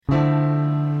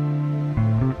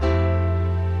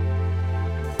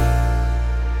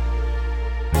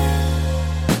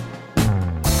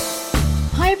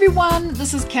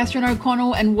this is Catherine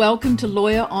O'Connell and welcome to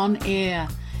Lawyer on Air.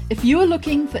 If you are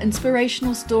looking for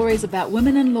inspirational stories about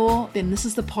women in law, then this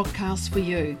is the podcast for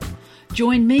you.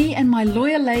 Join me and my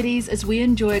lawyer ladies as we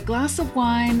enjoy a glass of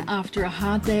wine after a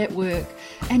hard day at work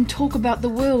and talk about the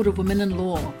world of women in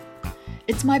law.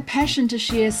 It's my passion to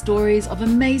share stories of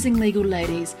amazing legal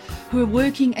ladies who are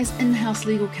working as in-house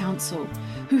legal counsel,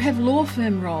 who have law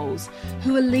firm roles,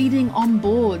 who are leading on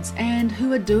boards, and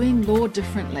who are doing law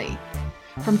differently.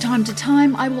 From time to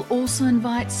time, I will also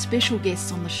invite special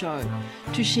guests on the show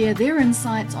to share their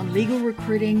insights on legal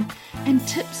recruiting and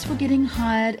tips for getting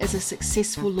hired as a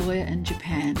successful lawyer in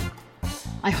Japan.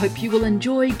 I hope you will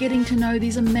enjoy getting to know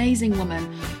these amazing women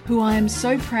who I am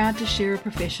so proud to share a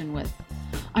profession with.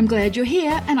 I'm glad you're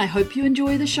here and I hope you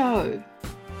enjoy the show.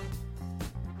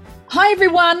 Hi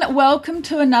everyone, welcome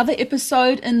to another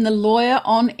episode in the Lawyer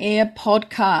on Air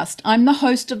podcast. I'm the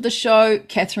host of the show,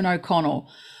 Catherine O'Connell.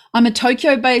 I'm a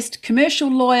Tokyo-based commercial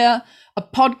lawyer, a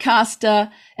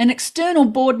podcaster, an external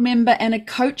board member, and a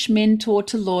coach mentor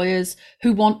to lawyers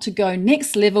who want to go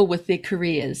next level with their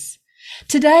careers.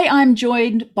 Today, I'm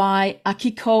joined by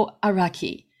Akiko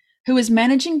Araki, who is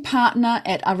managing partner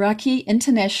at Araki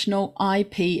International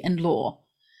IP and Law.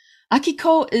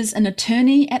 Akiko is an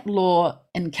attorney at law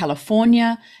in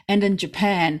California and in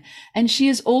Japan, and she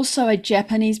is also a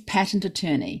Japanese patent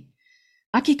attorney.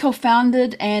 Akiko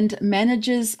founded and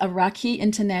manages Araki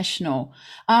International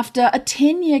after a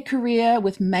 10-year career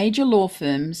with major law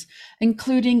firms,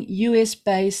 including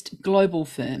US-based global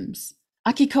firms.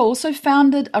 Akiko also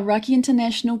founded Araki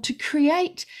International to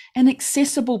create an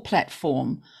accessible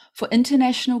platform for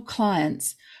international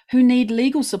clients who need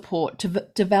legal support to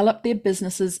develop their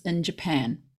businesses in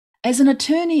Japan. As an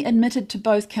attorney admitted to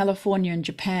both California and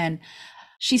Japan,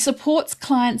 she supports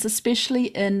clients especially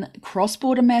in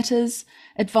cross-border matters,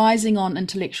 advising on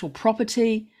intellectual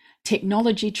property,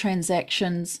 technology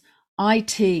transactions,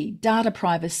 IT, data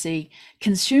privacy,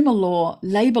 consumer law,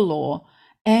 labor law,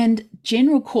 and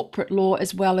general corporate law,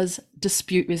 as well as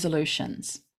dispute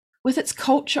resolutions. With its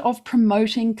culture of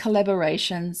promoting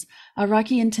collaborations,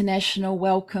 Araki International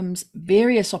welcomes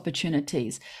various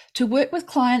opportunities to work with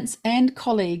clients and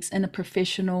colleagues in a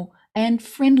professional and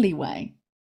friendly way.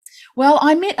 Well,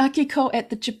 I met Akiko at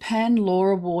the Japan Law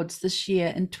Awards this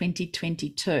year in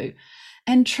 2022,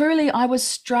 and truly I was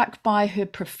struck by her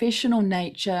professional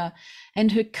nature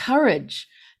and her courage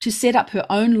to set up her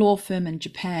own law firm in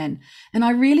Japan, and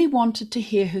I really wanted to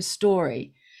hear her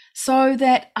story so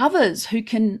that others who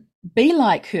can be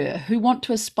like her, who want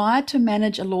to aspire to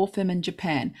manage a law firm in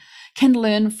Japan, can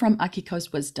learn from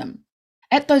Akiko's wisdom.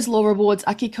 At those law awards,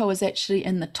 Akiko is actually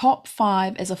in the top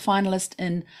 5 as a finalist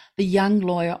in the Young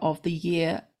Lawyer of the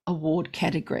Year award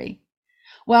category.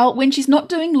 Well, when she's not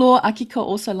doing law, Akiko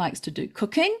also likes to do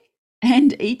cooking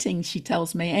and eating, she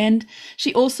tells me, and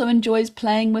she also enjoys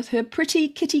playing with her pretty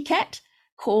kitty cat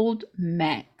called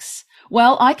Max.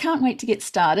 Well, I can't wait to get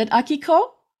started.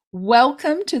 Akiko,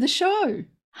 welcome to the show.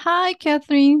 Hi,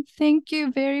 Catherine. Thank you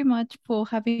very much for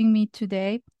having me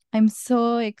today. I'm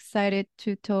so excited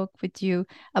to talk with you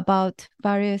about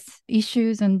various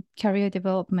issues and career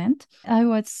development. I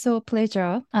was so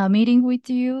pleasure meeting with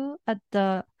you at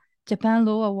the Japan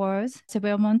Law Awards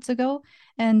several months ago,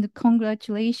 and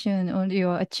congratulations on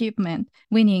your achievement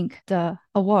winning the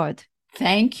award.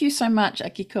 Thank you so much,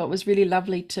 Akiko. It was really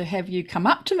lovely to have you come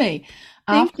up to me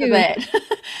Thank after you. that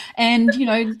and,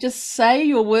 just say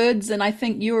your words. And I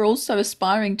think you're also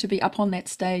aspiring to be up on that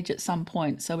stage at some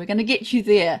point. So we're going to get you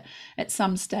there at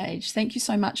some stage. Thank you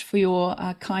so much for your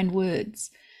kind words.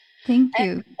 Thank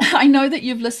you. And I know that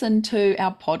you've listened to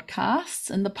our podcasts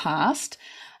in the past.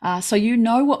 So you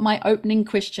know what my opening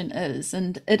question is.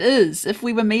 And it is, if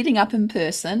we were meeting up in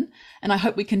person, and I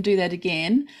hope we can do that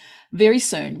again very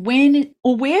soon, when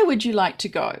or where would you like to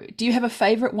go? Do you have a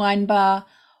favorite wine bar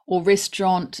or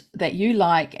restaurant that you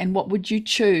like, and what would you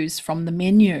choose from the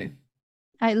menu?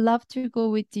 I'd love to go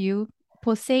with you,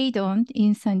 Poseidon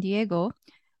in San Diego,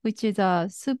 which is a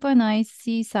super nice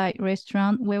seaside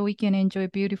restaurant where we can enjoy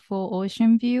beautiful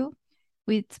ocean view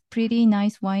with pretty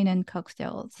nice wine and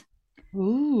cocktails.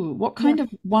 Ooh, what Yeah. kind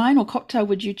of wine or cocktail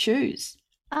would you choose?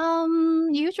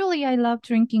 Usually I love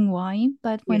drinking wine,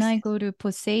 but when Yes. I go to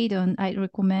Poseidon, I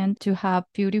recommend to have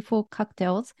beautiful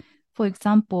cocktails. For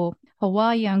example,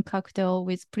 Hawaiian cocktail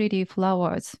with pretty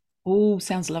flowers. Oh,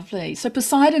 sounds lovely. So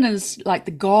Poseidon is like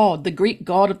the god, the Greek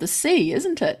god of the sea,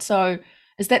 isn't it? So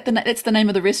is that that's the name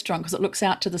of the restaurant because it looks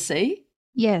out to the sea?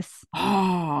 Yes,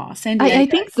 Oh, San I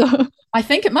Diego. think so. I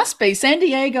think it must be. San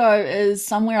Diego is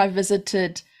somewhere I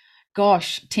visited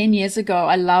Gosh, 10 years ago,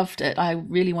 I loved it. I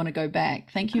really want to go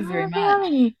back. Thank you very Oh, much.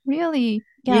 really? Really?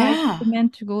 Yeah, I Yeah,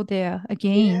 recommend to go there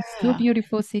again. So yeah.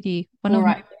 beautiful city, one All of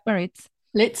my right. favorites.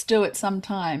 Let's do it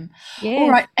sometime. All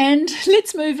Yes. right, and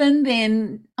let's move in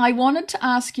then. I wanted to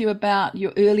ask you about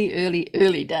your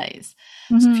early days.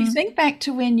 So if you Hmm. think back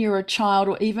to when you were a child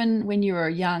or even when you were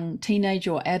a young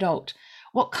teenager or adult,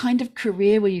 what kind of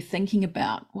career were you thinking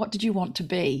about? What did you want to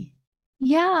be?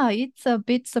 Yeah, it's a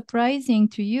bit surprising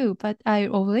to you, but I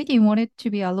already wanted to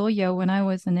be a lawyer when I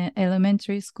was an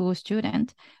elementary school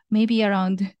student, maybe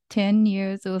around 10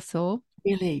 years or so.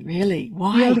 Really, really?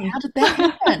 Why? Really? How did that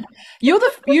happen? You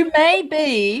may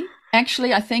be,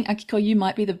 actually, I think, Akiko, you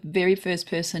might be the very first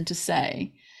person to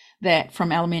say that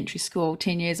from elementary school,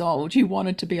 10 years old, you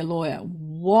wanted to be a lawyer.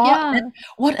 Yeah.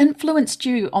 What influenced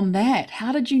you on that?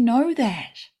 How did you know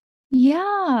that?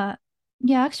 Yeah.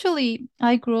 Yeah, actually,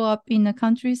 I grew up in the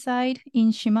countryside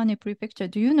in Shimane Prefecture.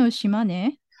 Do you know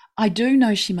Shimane? I do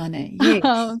know Shimane. Yes.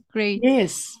 Oh, great.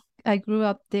 Yes. I grew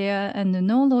up there and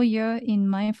no lawyer in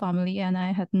my family, and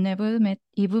I had never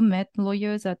even met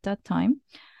lawyers at that time.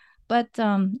 But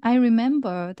I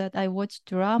remember that I watched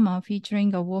drama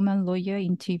featuring a woman lawyer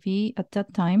in TV at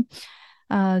that time,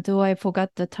 though I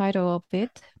forgot the title of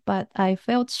it. But I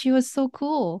felt she was so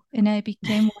cool, and I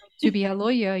became wanting to be a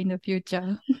lawyer in the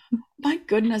future. My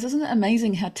goodness, isn't it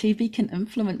amazing how TV can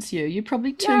influence you? You're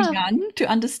probably too Yeah. young to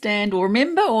understand or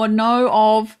remember or know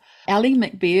of Ally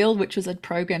McBeal, which was a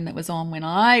program that was on when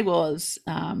I was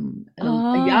a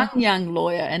Ah, young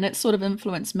lawyer, and it sort of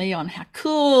influenced me on how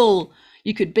cool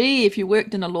you could be if you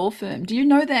worked in a law firm. Do you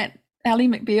know that Ally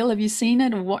McBeal? Have you seen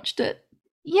it or watched it?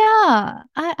 yeah.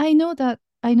 I know that.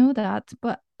 I know that.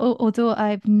 But although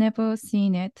I've never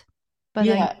seen it, but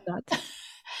I Yeah, know that.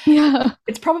 Yeah.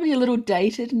 it's probably a little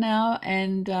dated now,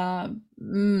 and I'm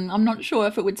not sure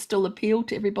if it would still appeal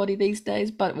to everybody these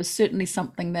days, but it was certainly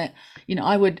something that,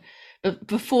 I would,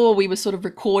 before we were sort of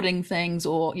recording things,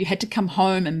 or you had to come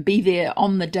home and be there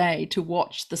on the day to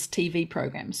watch this TV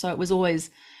program. So it was always,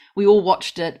 we all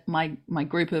watched it, my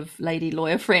group of lady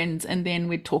lawyer friends, and then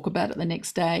we'd talk about it the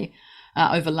next day.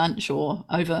 Over lunch or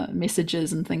over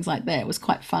messages and things like that. It was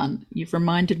quite fun. You've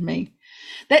reminded me.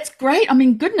 That's great. I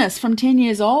mean, goodness, from 10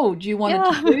 years old, you wanted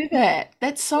to Yeah. do that.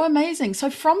 That's so amazing. So,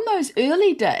 from those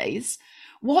early days,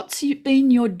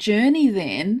 been your journey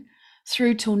then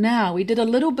through till now? We did a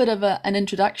little bit of an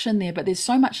introduction there, but there's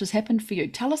so much has happened for you.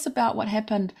 Tell us about what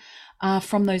happened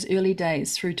from those early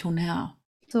days through till now.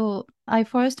 So I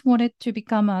first wanted to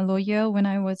become a lawyer when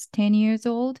I was 10 years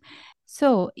old.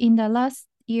 So in the last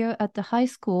year at the high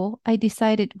school, I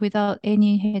decided without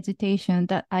any hesitation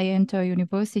that I enter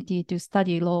university to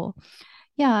study law.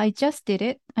 Yeah, I just did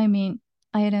it. I mean,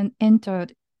 I had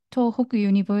entered Tohoku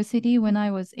University when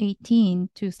I was 18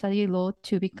 to study law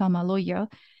to become a lawyer.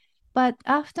 But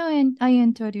after I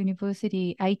entered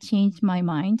university, I changed my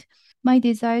mind. My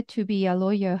desire to be a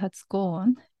lawyer has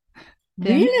gone.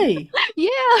 Then, Really?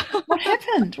 yeah. What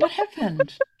happened? What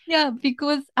happened? Yeah,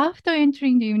 because after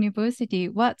entering the university,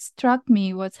 what struck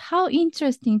me was how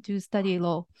interesting to study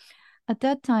law. At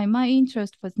that time, my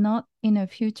interest was not in a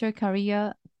future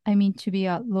career, I mean, to be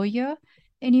a lawyer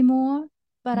anymore,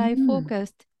 but I Mm,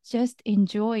 focused just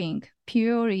enjoying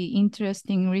purely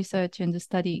interesting research and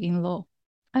study in law.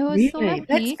 I was so really?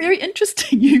 That's happy. very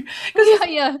interesting. You, because Yeah,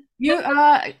 yeah, you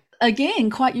are, again,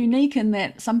 quite unique in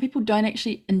that some people don't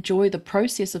actually enjoy the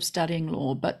process of studying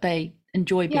law, but they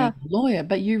enjoy being yeah. a lawyer.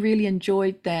 But you really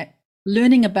enjoyed that,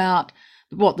 learning about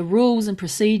what the rules and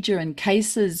procedure and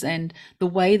cases and the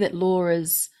way that law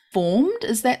is formed.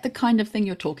 Is that the kind of thing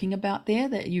you're talking about there,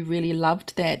 that you really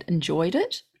loved that, enjoyed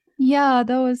it? Yeah,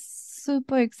 that was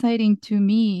super exciting to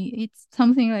me. It's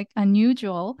something like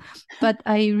unusual, but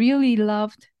I really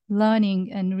loved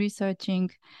learning and researching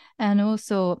and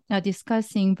also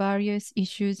discussing various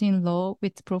issues in law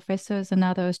with professors and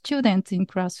other students in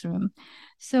classroom.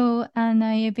 So, and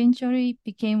I eventually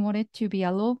became wanted to be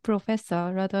a law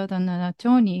professor rather than an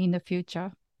attorney in the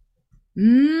future.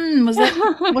 Was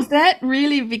that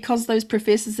really because those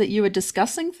professors that you were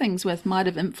discussing things with might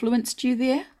have influenced you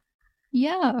there?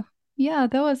 Yeah, yeah,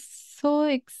 that was so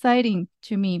exciting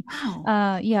to me. Wow.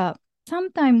 Yeah,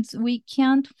 sometimes we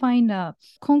can't find a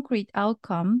concrete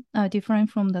outcome different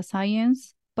from the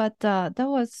science, but that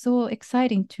was so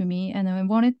exciting to me, and I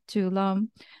wanted to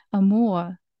learn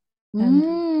more and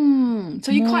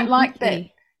So you more quite like that.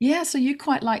 deeply. Yeah, so you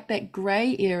quite like that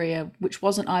grey area, which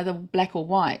wasn't either black or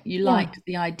white. You Yeah, liked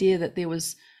the idea that there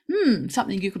was,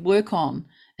 something you could work on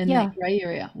in that yeah. grey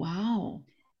area. Wow.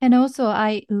 And also,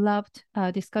 I loved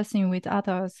discussing with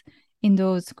others. in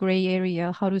those gray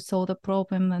area, how to solve the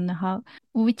problem and how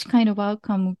which kind of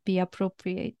outcome would be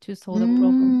appropriate to solve the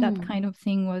problem. That Mm. kind of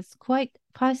thing was quite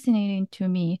fascinating to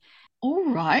me. All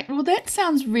right. Well, that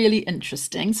sounds really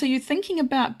interesting. So you're thinking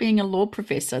about being a law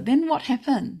professor. Then what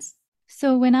happens?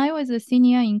 So when I was a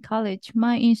senior in college,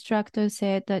 my instructor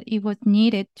said that it was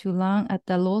needed to learn at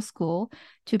the law school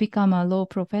to become a law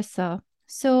professor.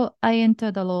 So I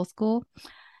entered the law school.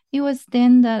 It was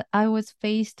then that I was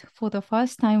faced for the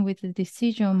first time with the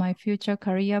decision of my future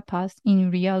career path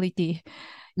in reality.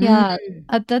 Yeah, Mm.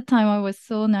 at that time I was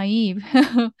so naive.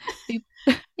 Be-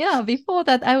 yeah, before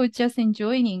that I was just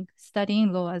enjoying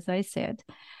studying law, as I said.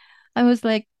 I was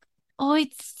like, oh,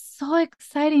 it's so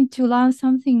exciting to learn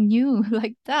something new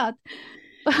like that.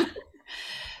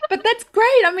 But that's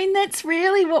great. I mean, that's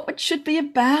really what it should be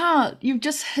about. You've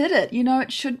just hit it. You know,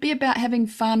 it should be about having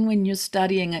fun when you're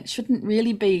studying. It shouldn't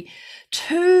really be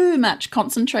too much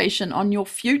concentration on your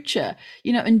future.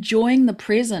 You know, enjoying the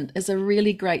present is a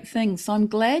really great thing. So I'm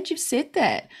glad you've said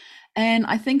that. And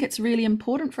I think it's really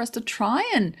important for us to try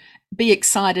and be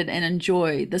excited and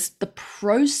enjoy the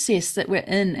process that we're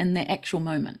in the actual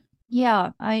moment.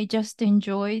 Yeah, I just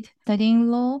enjoyed studying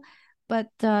law, but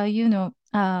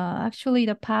actually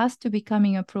the path to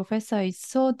becoming a professor is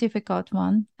so difficult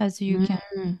one, as you can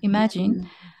Mm, imagine. mm.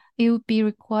 It would be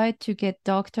required to get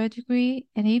doctor degree,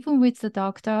 and even with the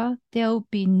doctor, there will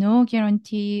be no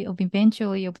guarantee of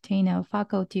eventually obtain a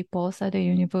faculty post at a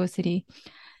university.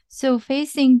 So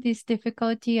facing this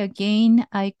difficulty again,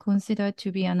 I consider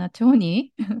to be an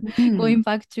attorney, Mm. going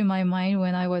back to my mind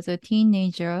when I was a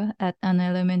teenager at an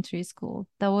elementary school.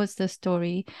 That was the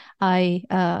story. I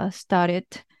started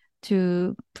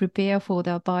to prepare for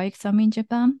the bar exam in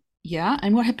Japan. Yeah.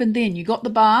 And what happened then? You got the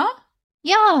bar?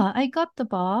 Yeah, I got the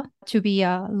bar to be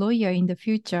a lawyer in the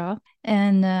future,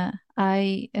 and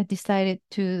I decided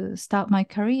to start my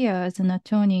career as an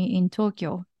attorney in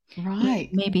Tokyo in Right.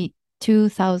 maybe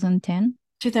 2010.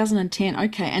 2010.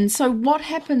 Okay. And so what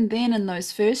happened then in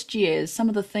those first years? Some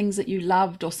of the things that you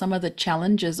loved or some of the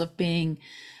challenges of being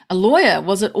a lawyer?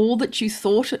 Was it all that you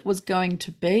thought it was going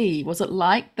to be? Was it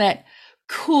like that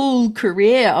cool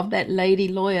career of that lady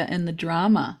lawyer in the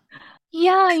drama?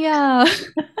 Yeah, yeah.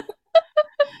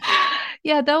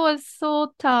 Yeah, that was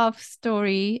so tough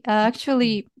story.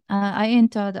 I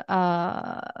entered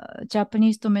a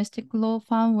Japanese domestic law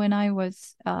firm when I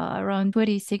was around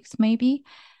 26, maybe.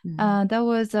 Mm. That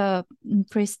was a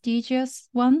prestigious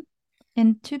one.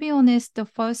 And to be honest, the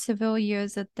first several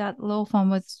years at that law firm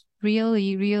was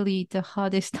really, really the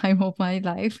hardest time of my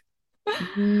life.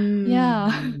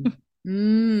 Yeah. Mm.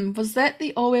 Mm. Was that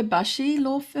the Oebashi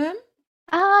law firm?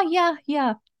 Yeah, yeah,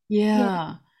 yeah.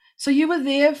 Yeah. So you were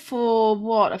there for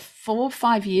what, 4 or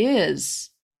 5 years?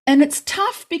 And it's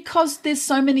tough because there's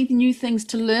so many new things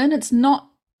to learn. It's not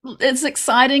as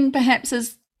exciting perhaps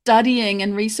as studying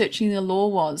and researching the law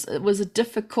was. It was a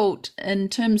difficult in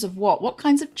terms of what? What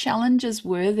kinds of challenges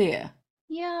were there?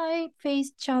 Yeah, I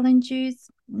faced challenges,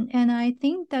 and I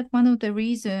think that one of the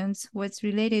reasons was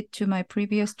related to my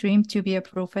previous dream to be a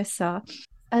professor.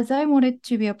 As I wanted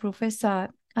to be a professor,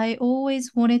 I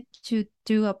always wanted to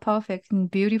do a perfect and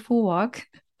beautiful work.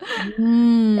 And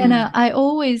Mm, I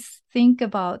always think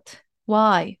about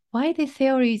why the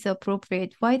theory is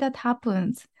appropriate, why that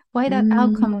happens, why that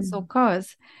outcome mm,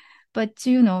 occurs. But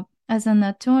as an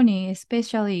attorney,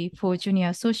 especially for junior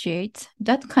associates,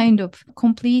 that kind of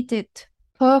completed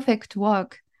perfect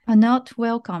work are not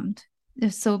welcomed.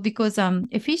 So because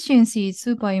efficiency is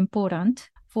super important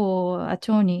for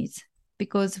attorneys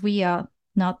because we are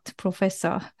not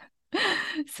professor.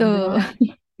 you're So right.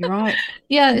 You're right.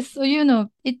 yeah, so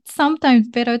it's sometimes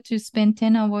better to spend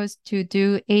 10 hours to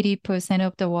do 80%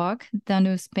 of the work than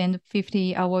to spend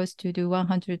 50 hours to do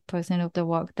 100% of the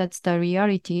work. That's the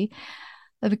reality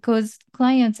because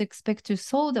clients expect to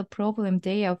solve the problem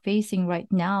they are facing right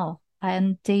now,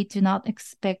 and they do not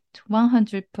expect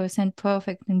 100%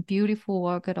 perfect and beautiful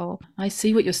work at all. I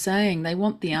see what you're saying. They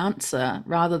want the answer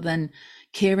rather than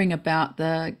caring about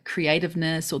the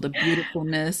creativeness or the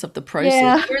beautifulness of the process.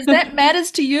 Yeah. Whereas that matters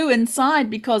to you inside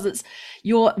because it's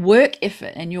your work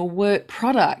effort and your work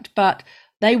product, but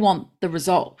they want the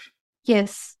result.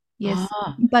 Yes, yes.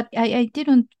 Ah, But I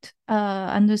didn't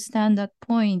understand that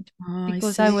point I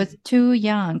because I see. was too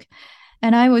young.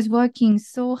 And I was working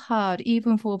so hard,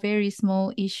 even for very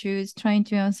small issues, trying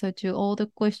to answer to all the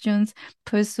questions,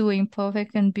 pursuing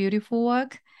perfect and beautiful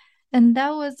work. And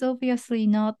that was obviously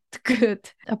not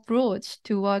good approach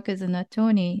to work as an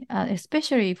attorney,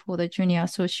 especially for the junior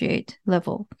associate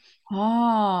level.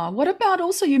 Ah, what about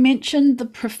also you mentioned the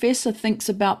professor thinks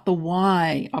about the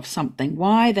why of something,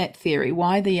 why that theory,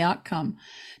 why the outcome.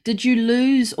 Did you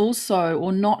lose also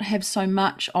or not have so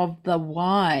much of the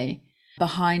why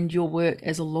behind your work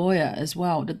as a lawyer as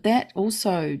well? Did that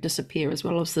also disappear as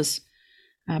well as this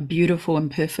beautiful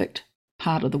and perfect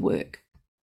part of the work?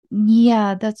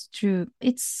 Yeah, that's true.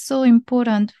 It's so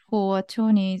important for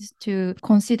attorneys to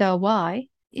consider why.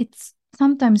 It's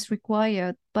sometimes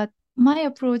required, but my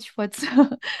approach was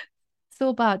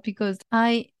so bad because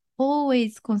I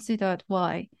always considered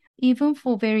why, even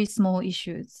for very small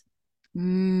issues.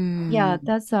 Yeah, Mm.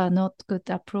 that's a not good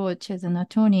approach as an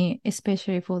attorney,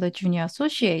 especially for the junior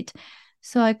associate.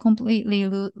 So I completely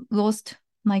lost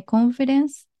my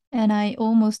confidence and I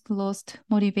almost lost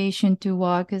motivation to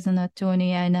work as an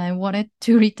attorney. And I wanted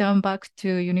to return back to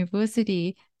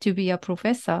university to be a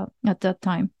professor at that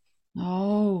time.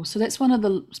 Oh, so that's one of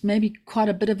the maybe quite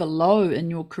a bit of a low in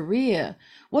your career.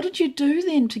 What did you do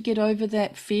then to get over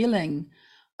that feeling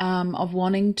of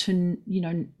wanting to,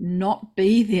 not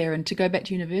be there and to go back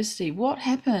to university? What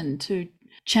happened to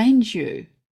change you?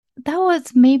 That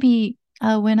was maybe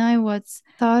when I was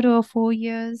 3 or 4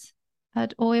 years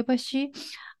at Oebashi.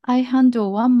 I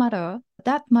handled one matter.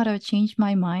 That matter changed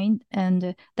my mind,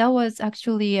 and that was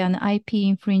actually an IP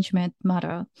infringement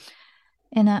matter.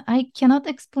 And I cannot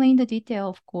explain the detail,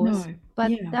 of course, No.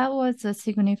 but Yeah. that was a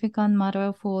significant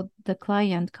matter for the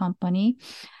client company.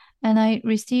 And I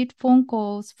received phone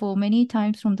calls for many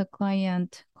times from the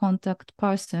client contact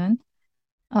person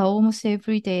almost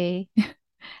every day.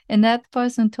 And that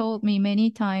person told me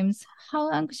many times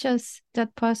how anxious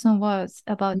that person was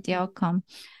about the outcome.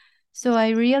 So I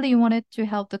really wanted to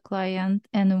help the client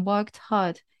and worked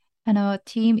hard. And our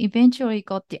team eventually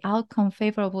got the outcome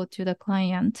favorable to the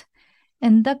client.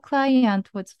 And the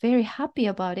client was very happy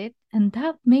about it. And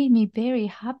that made me very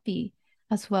happy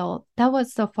as well. That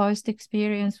was the first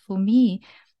experience for me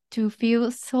to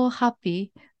feel so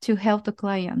happy to help the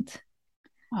client.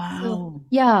 So, Wow.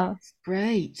 yeah, It's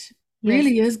great. yes.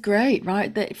 Really is great,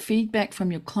 right? That feedback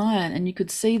from your client, and you could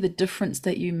see the difference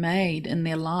that you made in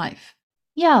their life.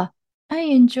 Yeah, I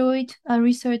enjoyed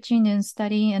researching and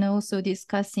studying and also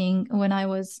discussing when I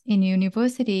was in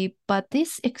university. But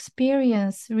this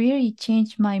experience really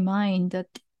changed my mind that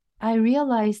I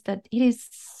realized that it is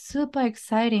super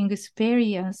exciting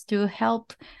experience to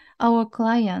help our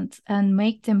clients and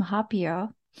make them happier.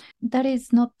 That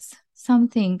is not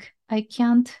something I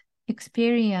can't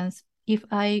experience if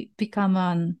I become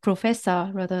a professor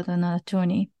rather than an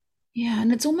attorney. Yeah,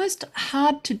 and it's almost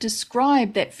hard to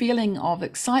describe that feeling of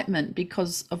excitement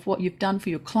because of what you've done for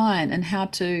your client and how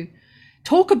to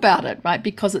talk about it, right?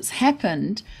 Because it's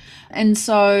happened. And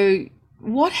so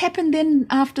what happened then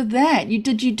after that?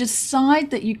 Did you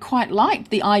decide that you quite liked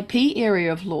the IP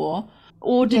area of law,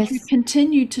 or did you Yes.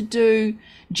 continue to do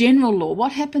general law?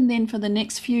 What happened then for the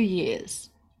next few years?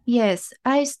 Yes,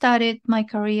 I started my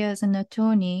career as an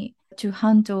attorney to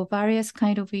handle various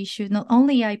kind of issues, not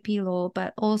only IP law,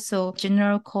 but also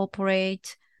general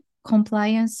corporate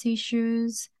compliance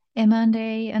issues,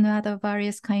 M&A, and other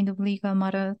various kind of legal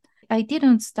matters. I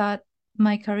didn't start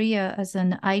my career as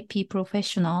an IP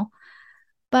professional,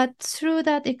 but through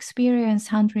that experience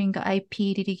handling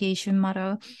IP litigation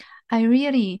matter, I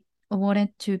really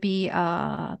wanted to be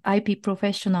a IP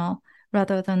professional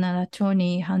rather than an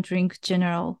attorney handling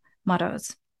general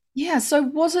matters. Yeah, so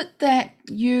was it that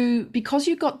because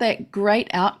you got that great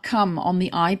outcome on the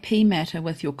IP matter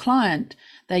with your client,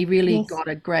 they really Yes. got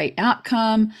a great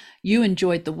outcome, you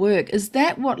enjoyed the work. Is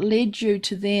that what led you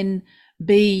to then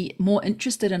be more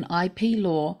interested in IP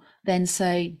law than,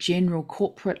 say, general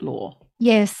corporate law?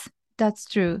 Yes, that's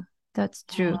true. That's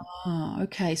true. Oh,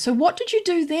 okay. So what did you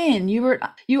do then? You were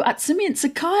at Simeon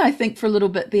Sakai, I think, for a little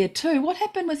bit there too. What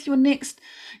happened with your next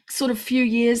sort of few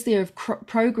years there of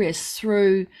progress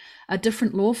through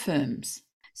different law firms?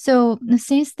 So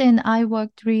since then, I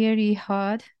worked really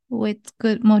hard with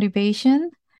good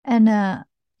motivation, and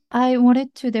I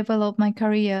wanted to develop my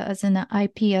career as an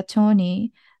IP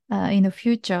attorney in the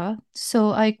future.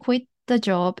 So I quit the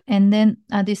job and then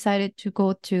I decided to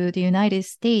go to the United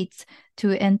States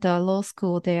to enter law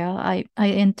school there. I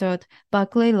entered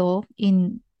Berkeley Law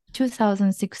in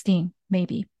 2016,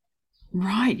 maybe.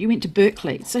 Right, you went to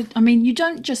Berkeley. So, I mean, you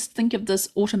don't just think of this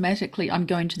automatically, I'm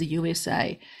going to the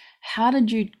USA. How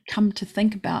did you come to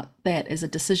think about that as a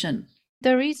decision?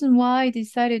 The reason why I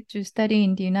decided to study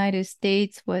in the United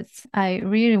States was I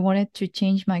really wanted to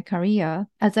change my career.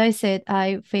 As I said,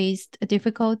 I faced a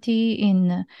difficulty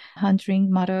in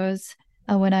handling matters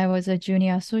when I was a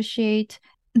junior associate.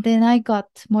 Then I got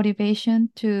motivation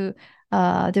to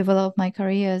develop my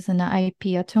career as an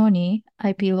IP attorney,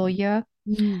 IP lawyer.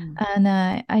 Mm. And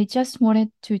I just wanted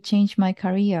to change my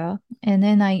career. And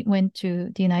then I went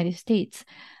to the United States.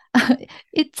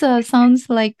 It sounds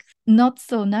like not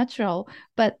so natural,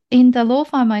 but in the law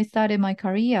firm I started my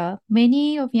career,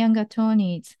 many of young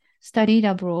attorneys studied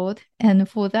abroad, and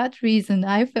for that reason,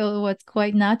 I felt it was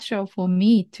quite natural for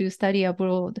me to study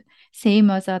abroad, same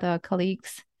as other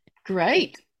colleagues.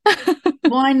 Great.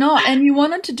 Why not? And you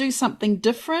wanted to do something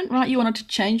different, right? You wanted to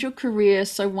change your career,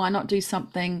 so why not do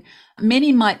something?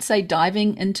 Many might say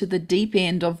diving into the deep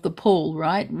end of the pool,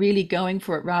 right? Really going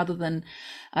for it rather than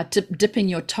dipping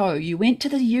your toe. You went to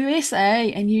the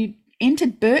USA and you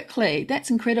entered Berkeley.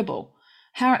 That's incredible.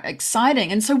 How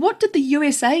exciting. And so, what did the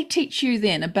USA teach you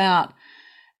then about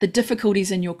the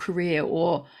difficulties in your career,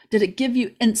 or did it give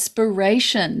you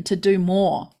inspiration to do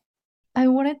more? I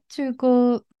wanted to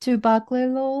go to Berkeley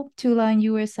Law to learn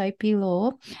US IP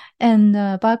law, and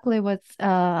Berkeley was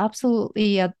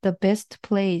absolutely at the best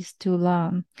place to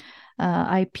learn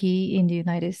IP in the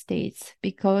United States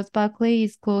because Berkeley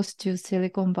is close to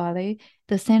Silicon Valley,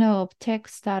 the center of tech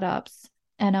startups,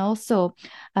 and also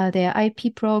their IP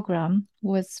program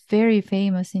was very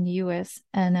famous in the US,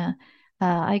 and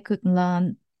I could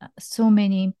learn so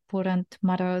many important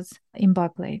matters in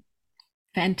Berkeley.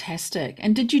 Fantastic.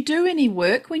 And did you do any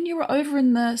work when you were over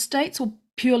in the States or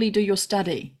purely do your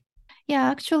study? Yeah,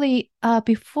 actually,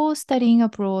 before studying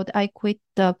abroad, I quit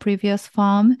the previous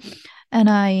firm and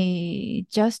I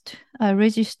just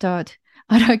registered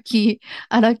Araki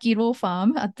Law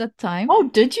Firm at that time. Oh,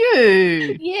 did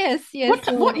you? Yes, yes.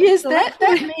 What year is So that? That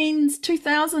actually, means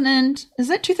 2000 and is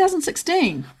that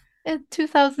 2016?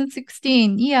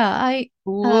 2016, yeah, I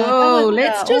was Whoa,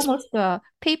 let's just almost a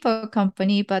paper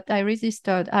company, but I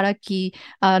registered Araki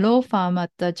Law Firm at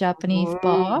the Japanese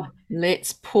bar. whoa,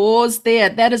 let's pause there.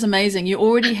 That is amazing. You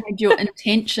already had your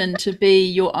intention to be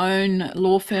your own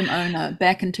law firm owner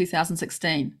back in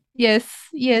 2016. Yes,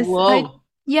 yes. Whoa,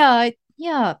 Yeah.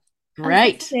 As I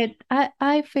great. said,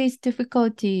 I faced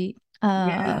difficulty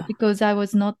Yeah. because I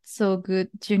was not so good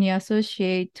junior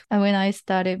associate when I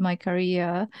started my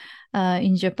career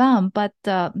in Japan. But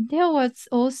there was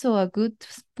also a good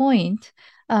point.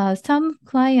 Some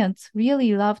clients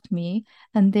really loved me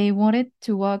and they wanted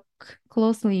to work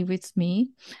closely with me.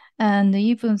 And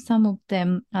even some of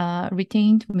them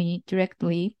retained me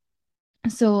directly.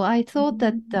 So I thought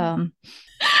that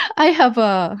I have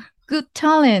a good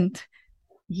talent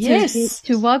Yes.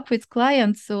 to work with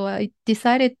clients, so I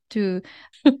decided to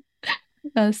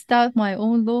start my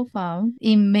own law firm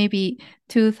in maybe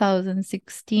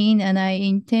 2016, and I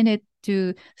intended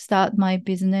to start my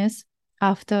business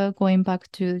after going back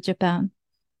to Japan.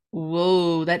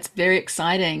 Whoa, that's very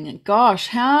exciting. Gosh,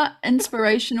 how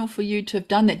inspirational for you to have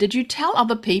done that. Did you tell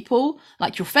other people,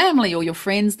 like your family or your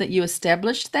friends, that you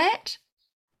established that?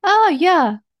 Oh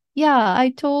yeah. Yeah,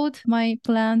 I told my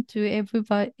plan to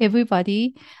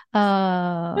everybody.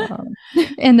 Uh,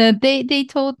 and they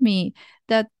told me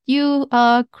that you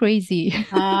are crazy.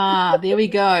 Ah, there we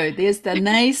go. There's the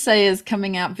naysayers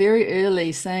coming out very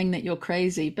early saying that you're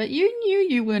crazy, but you knew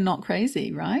you were not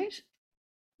crazy, right?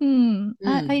 I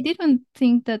Mm. didn't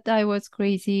think that I was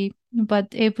crazy,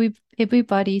 but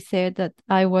everybody said that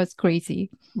I was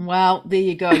crazy. Well, there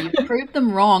you go. You've proved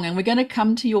them wrong, and we're going to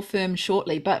come to your firm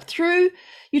shortly. But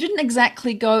you didn't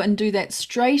exactly go and do that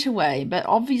straight away, but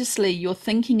obviously you're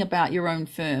thinking about your own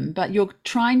firm, but you're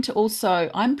trying to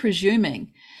also, I'm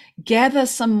presuming, gather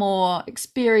some more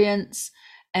experience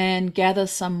and gather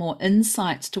some more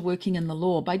insights to working in the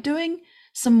law by doing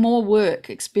some more work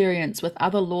experience with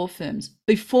other law firms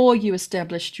before you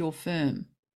established your firm.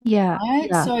 Yeah, Right.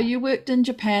 yeah. So you worked in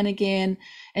Japan again,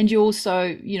 and you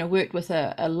also, worked with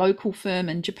a local firm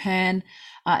in Japan,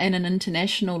 and an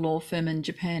international law firm in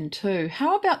Japan too.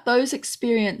 How about those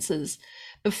experiences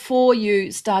before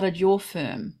you started your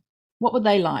firm? What were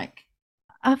they like?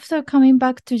 After coming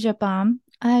back to Japan,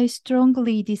 I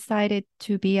strongly decided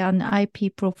to be an IP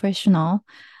professional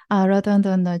rather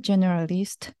than a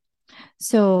generalist.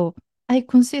 So I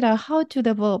consider how to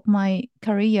develop my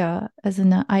career as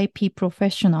an IP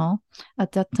professional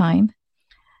at that time.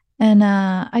 And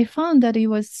I found that it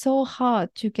was so hard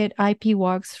to get IP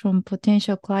works from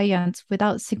potential clients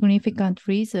without significant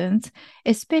reasons,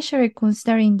 especially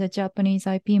considering the Japanese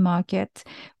IP market,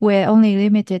 where only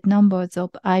limited numbers of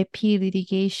IP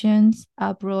litigations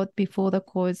are brought before the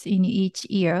courts in each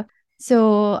year.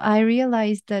 So I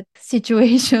realized that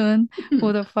situation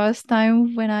for the first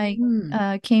time when I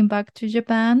Hmm. came back to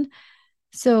Japan.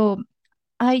 So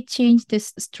I changed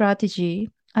this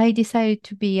strategy. I decided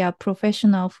to be a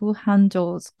professional who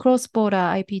handles cross-border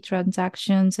IP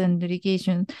transactions and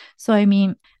litigation. So, I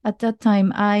mean, at that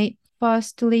time, I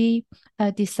firstly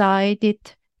decided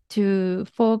to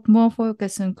more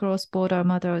focus on cross-border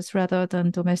matters rather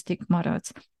than domestic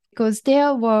matters. because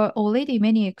there were already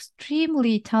many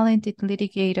extremely talented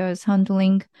litigators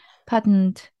handling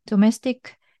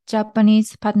domestic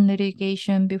Japanese patent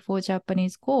litigation before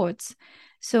Japanese courts.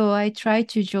 So I tried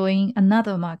to join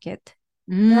another market.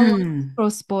 That was Mm.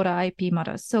 cross-border IP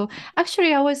matters. So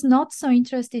actually, I was not so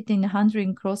interested in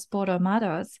handling cross-border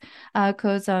matters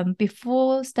because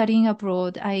before studying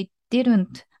abroad, I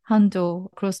didn't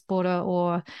handle cross-border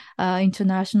or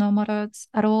international matters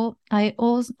at all. I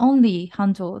only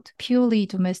handled purely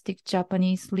domestic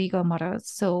Japanese legal matters.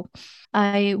 So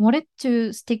I wanted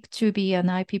to stick to be an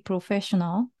IP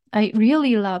professional. I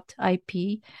really loved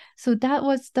IP. So that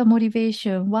was the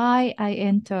motivation why I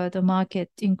entered the market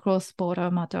in cross-border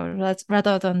matters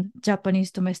rather than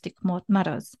Japanese domestic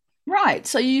matters. Right.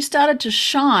 So you started to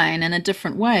shine in a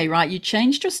different way, right? You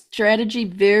changed your strategy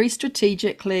very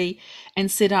strategically and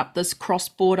set up this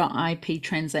cross-border IP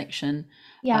transaction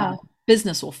uh, Yeah.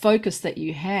 business or focus that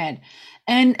you had.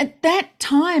 And at that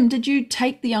time, did you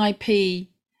take the IP,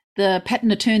 the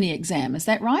patent attorney exam? Is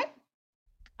that right?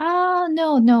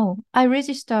 No, no. I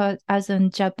registered as a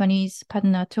Japanese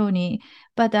patent attorney,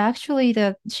 but actually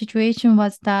the situation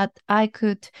was that I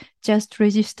could just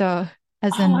register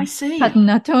as Oh, I an see. patent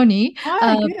attorney Oh,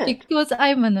 I get it. because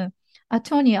I'm an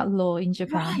attorney at law in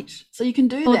Japan. Right. So you can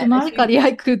do that if you. Automatically,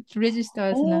 I could register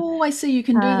as an Oh, I see. You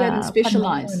can do that and patent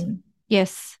specialize. attorney.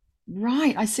 Yes.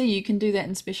 Right. I see. You can do that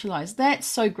and specialize. That's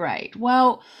so great.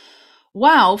 Well,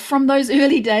 wow. From those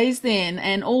early days then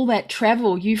and all that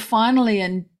travel, you finally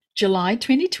in July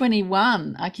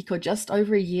 2021, Akiko, just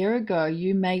over a year ago,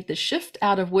 you made the shift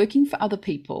out of working for other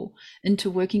people into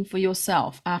working for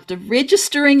yourself after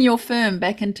registering your firm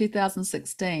back in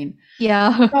 2016.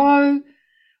 Yeah. So,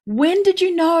 when did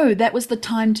you know that was the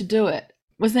time to do it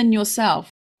within yourself?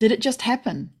 Did it just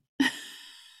happen?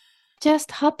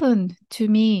 Just happened to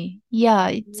me. Yeah,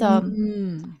 it's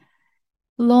Mm.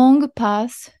 long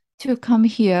path to come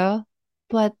here,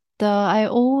 but I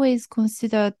always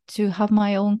considered to have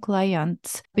my own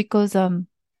clients because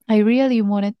I really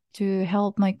wanted to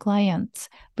help my clients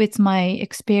with my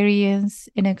experience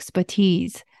and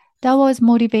expertise. That was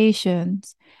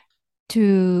motivations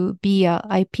to be a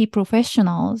IP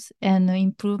professionals and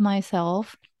improve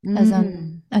myself as an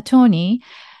Mm. attorney.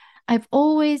 I've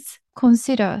always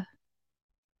considered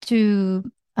to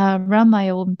run my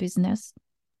own business.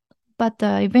 But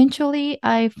eventually,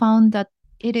 I found that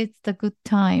it is the good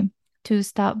time to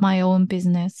start my own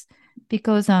business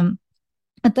because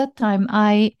at that time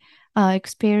I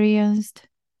experienced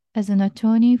as an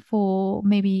attorney for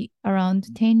maybe around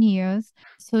 10 years.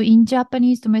 So in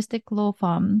Japanese domestic law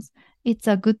firms, it's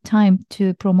a good time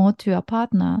to promote to a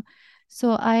partner.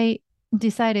 So I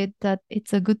decided that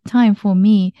it's a good time for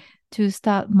me to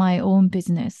start my own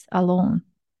business alone.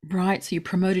 Right. So you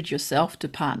promoted yourself to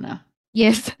partner.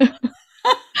 Yes.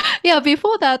 Yeah,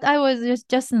 before that, I was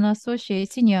just an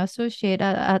associate, senior associate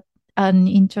at an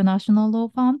international law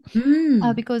firm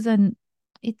Mm. because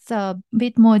it's a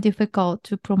bit more difficult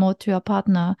to promote to a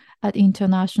partner at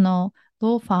international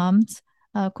law firms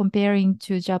comparing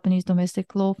to Japanese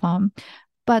domestic law firm.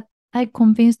 But I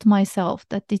convinced myself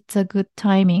that it's a good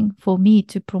timing for me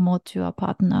to promote to a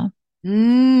partner.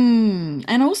 Mm.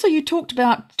 And also, you talked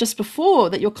about just before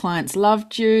that your clients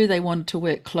loved you, they wanted to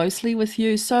work closely with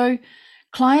you. So,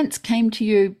 clients came to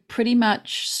you pretty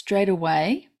much straight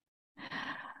away.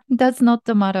 That's not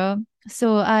the matter.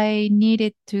 So I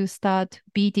needed to start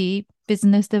BD,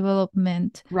 business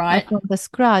development, Right. from the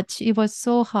scratch. It was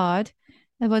so hard.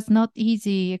 It was not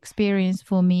easy experience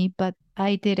for me, but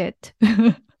I did it.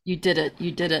 You did it.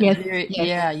 You did it. Yes, Very, yes.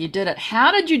 yeah, you did it.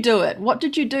 How did you do it? What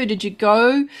did you do? Did you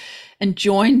go and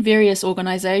join various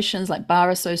organizations like Bar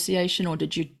Association, or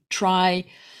did you try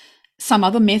some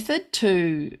other method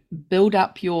to build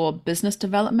up your business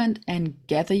development and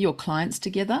gather your clients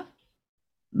together?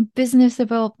 Business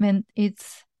development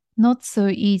is not so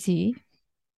easy,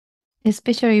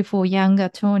 especially for young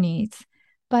attorneys.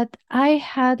 But I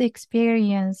had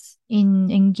experience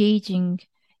in engaging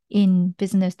in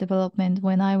business development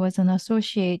when I was an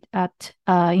associate at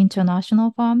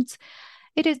international firms.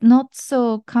 It is not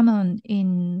so common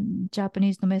in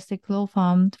Japanese domestic law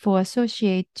firms for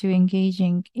associate to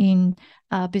engaging in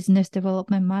business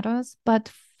development matters, but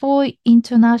for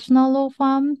international law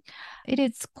firm, it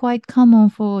is quite common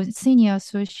for senior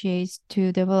associates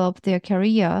to develop their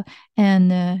career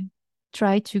and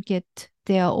try to get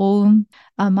their own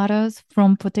matters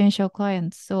from potential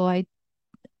clients. So I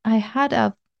had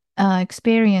a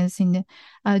experience in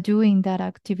doing that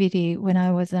activity when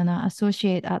I was an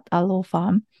associate at a law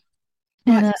firm.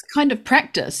 And Right, so it's kind of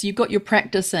practice. You got your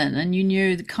practice in, and you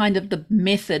knew the kind of the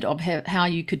method of how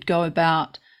you could go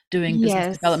about doing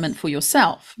business development Yes. for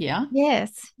yourself. Yeah.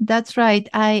 Yes, that's right.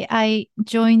 I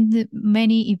joined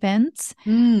many events,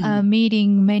 Mm.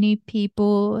 meeting many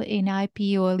people in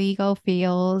IP or legal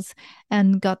fields,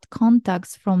 and got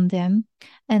contacts from them.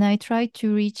 And I tried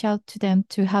to reach out to them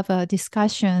to have a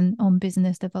discussion on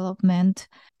business development.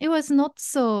 It was not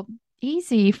so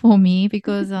easy for me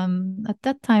because at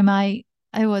that time I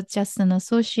was just an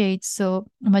associate, so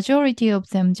majority of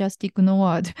them just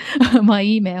ignored my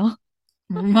email.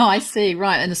 Oh, I see.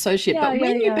 Right, an associate. Yeah, But yeah,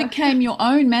 when you yeah. became your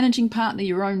own managing partner,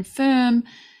 your own firm,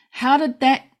 how did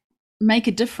that make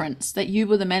a difference that you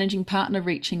were the managing partner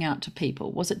reaching out to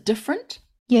people? Was it different?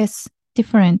 Yes,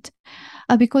 different.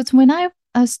 Because when I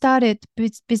started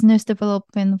business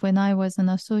development when I was an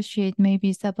associate,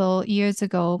 maybe several years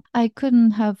ago, I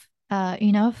couldn't have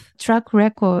enough track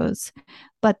records.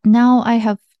 But now I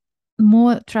have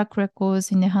more track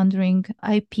records in handling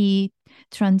IP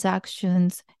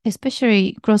transactions,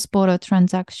 especially cross-border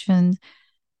transactions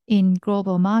in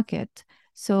global market.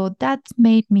 So that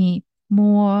made me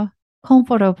more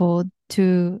comfortable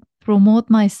to promote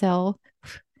myself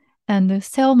and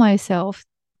sell myself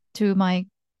to my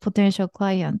potential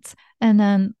clients. And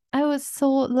then I was so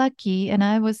lucky and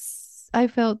I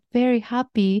felt very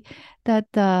happy that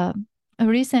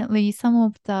recently some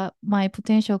of my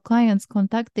potential clients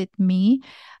contacted me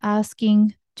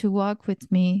asking to work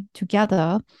with me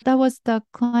together. That was the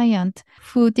client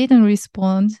who didn't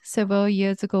respond several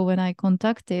years ago when I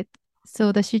contacted.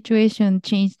 So the situation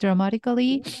changed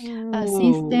dramatically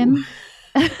since Ooh, then.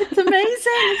 it's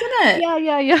amazing, isn't it? Yeah,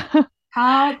 yeah, yeah.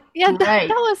 How Yeah, that great.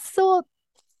 was so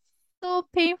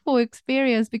painful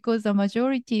experience because the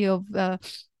majority of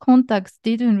contacts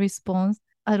didn't respond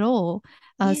at all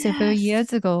several Yes.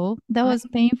 years ago. That I, was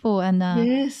painful and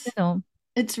you yes. know,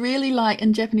 It's really like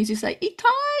in Japanese, you say,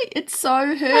 itai, it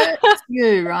so hurts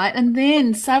you, right? And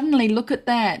then suddenly look at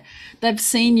that. They've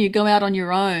seen you go out on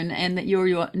your own and that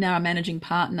you're now a managing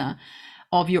partner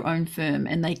of your own firm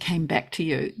and they came back to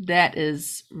you. That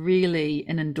is really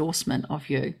an endorsement of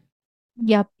you.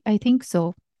 yep, I think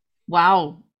so.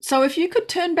 Wow. So if you could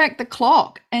turn back the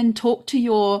clock and talk to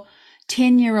your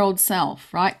 10-year-old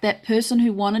self, right? That person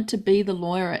who wanted to be the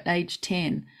lawyer at age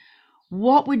 10,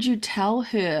 what would you tell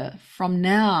her from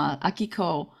now,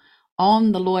 Akiko,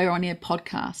 on the Lawyer on Air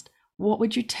podcast? What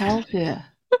would you tell her?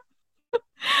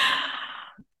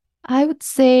 I would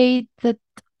say that,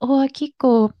 oh,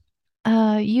 Akiko,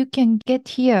 you can get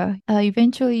here.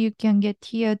 Eventually, you can get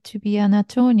here to be an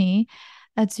attorney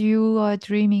as you are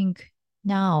dreaming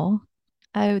now.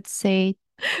 I would say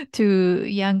to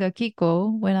young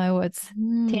Akiko when I was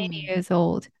 10 Hmm, years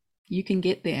old. you can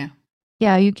get there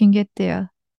Yeah, you can get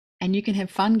there. and you can have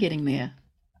fun getting there.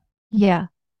 Yeah,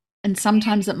 And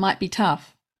sometimes it might be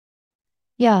tough,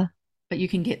 yeah, but you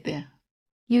can get there.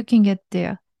 you can get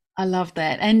there. I love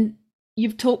that. And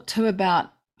you've talked too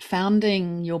about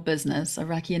founding your business,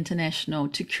 Araki International,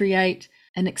 to create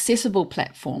an accessible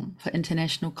platform for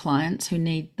international clients who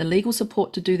need the legal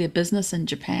support to do their business in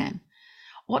Japan.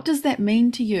 What does that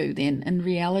mean to you then in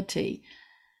reality?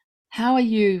 How are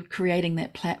you creating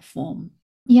that platform?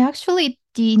 Yeah, actually,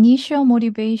 the initial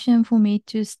motivation for me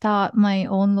to start my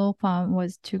own law firm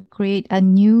was to create a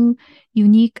new,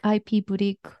 unique IP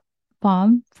boutique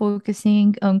firm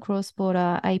focusing on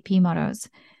cross-border IP matters.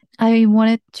 I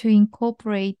wanted to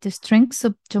incorporate the strengths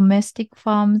of domestic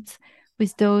firms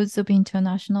with those of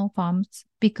international firms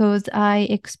because I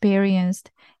experienced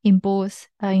in both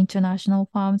international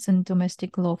firms and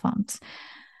domestic law firms.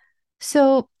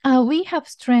 So we have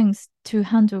strengths to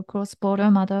handle cross-border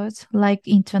matters like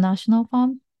international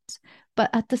firms,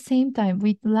 but at the same time,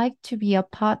 we'd like to be a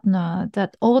partner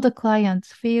that all the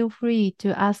clients feel free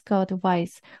to ask our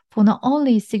advice for not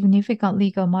only significant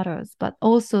legal matters, but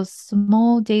also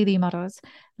small daily matters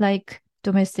like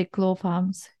domestic law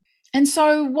firms. And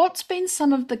so, what's been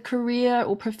some of the career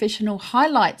or professional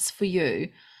highlights for you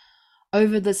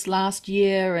over this last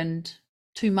year and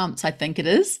 2 months, I think it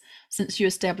is, since you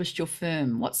established your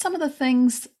firm? What's some of the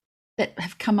things that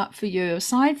have come up for you,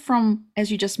 aside from,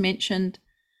 as you just mentioned,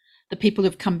 the people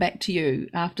who've come back to you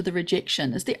after the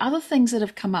rejection? Is there other things that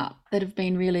have come up that have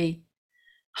been really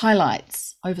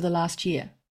highlights over the last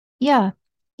year? Yeah,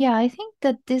 yeah, I think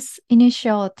that this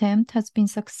initial attempt has been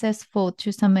successful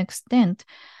to some extent.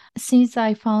 Since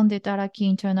I founded Araki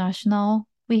International,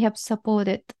 we have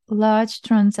supported large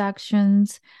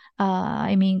transactions,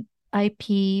 I mean,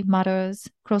 IP matters,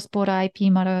 cross-border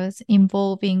IP matters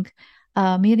involving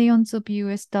millions of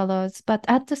US dollars. But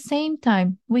at the same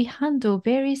time, we handle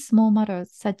very small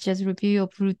matters such as review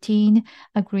of routine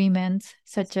agreements,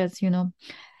 such as,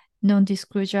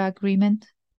 non-disclosure agreement,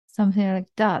 something like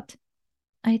that.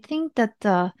 I think that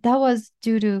that was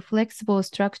due to flexible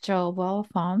structure of our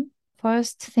farm.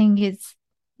 First thing is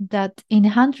that in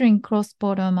handling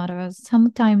cross-border matters,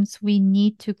 sometimes we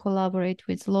need to collaborate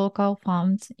with local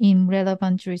farms in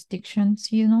relevant jurisdictions,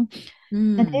 And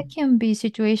there Mm. can be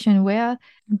situation where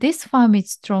this farm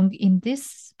is strong in this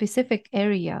specific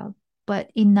area,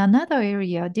 but in another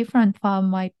area, different farm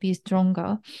might be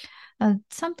stronger.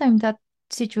 Sometimes that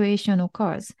situation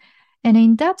occurs. And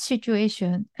in that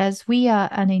situation, as we are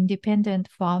an independent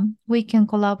firm, we can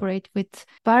collaborate with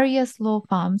various law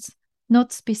firms,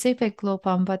 not specific law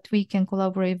firm, but we can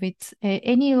collaborate with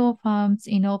any law firms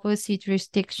in overseas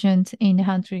jurisdictions in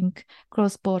handling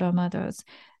cross-border matters.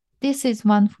 This is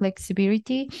one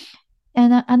flexibility.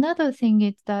 And another thing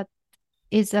is that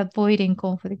is avoiding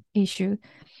conflict issue.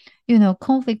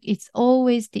 Conflict is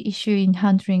always the issue in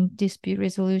handling dispute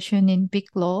resolution in big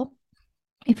law.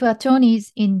 If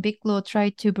attorneys in big law try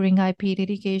to bring IP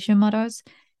litigation matters,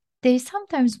 they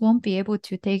sometimes won't be able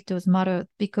to take those matters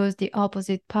because the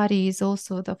opposite party is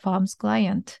also the firm's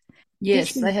client. This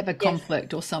Yes, is, they have a yes.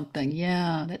 conflict or something.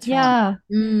 Yeah, that's right. Yeah,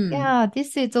 Mm. yeah,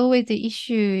 this is always the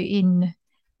issue in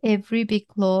every big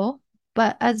law.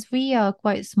 But as we are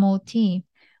quite small team,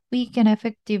 we can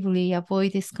effectively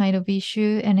avoid this kind of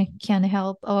issue and it can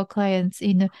help our clients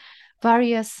in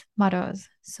various matters.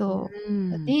 So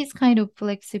Mm. these kind of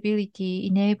flexibility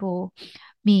enable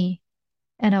me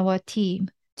and our team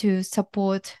to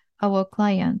support our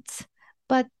clients.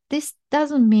 But this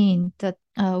doesn't mean that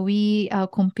we are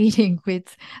competing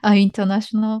with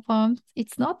international firms.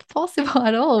 It's not possible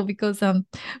at all because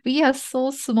we are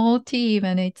so small team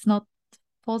and it's not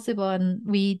possible and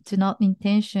we do not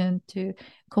intention to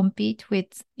compete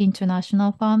with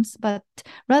international firms, but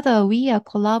rather we are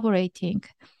collaborating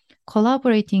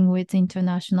with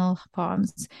international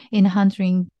firms in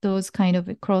handling those kind of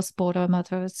cross-border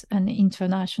matters and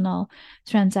international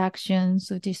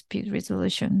transactions or dispute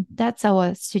resolution. That's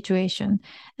our situation.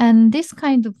 And this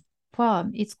kind of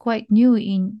firm is quite new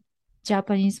in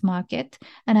Japanese market.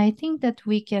 And I think that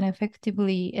we can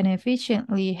effectively and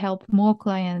efficiently help more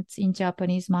clients in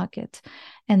Japanese market.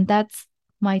 And that's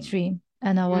my dream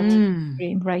and our team Mm.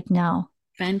 dream right now.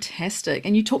 Fantastic.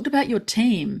 And you talked about your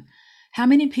team. How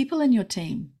many people in your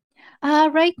team?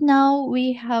 Right now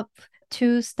we have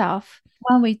two staff.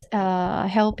 One with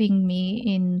helping me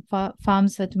in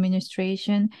farms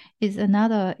administration is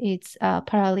another. It's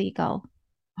paralegal.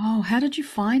 Oh, how did you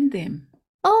find them?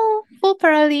 Oh, for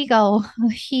paralegal,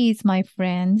 he's my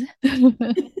friend.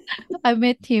 I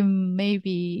met him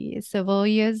maybe several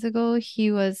years ago.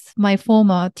 He was my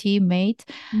former teammate.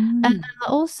 And Mm.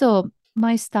 also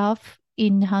my staff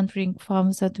in handling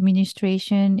farms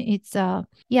administration,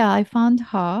 yeah, I found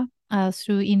her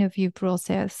through interview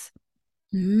process.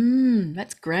 Mm,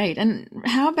 that's great. And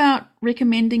how about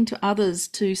recommending to others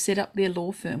to set up their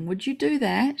law firm? Would you do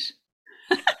that?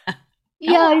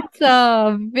 Yeah, it's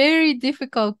a very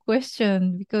difficult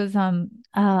question because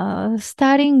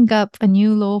starting up a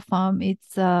new law firm,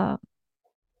 it's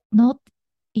not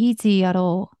easy at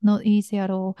all. Not easy at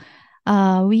all.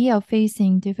 We are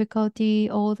facing difficulty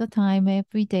all the time,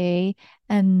 every day,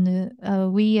 and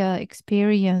we are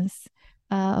experience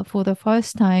for the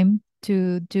first time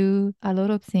to do a lot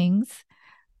of things.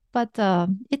 But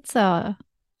it's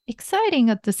exciting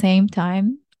at the same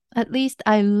time. At least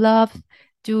I love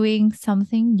doing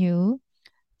something new,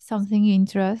 something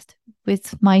interest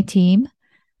with my team.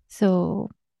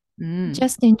 So Mm,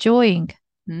 just enjoying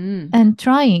mm, and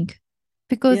trying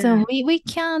because yeah. we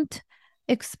can't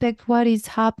expect what is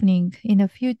happening in the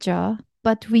future,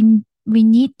 but we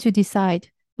need to decide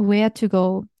where to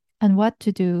go and what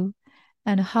to do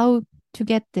and how to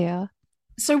get there.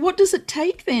 So, what does it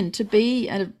take then to be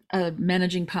a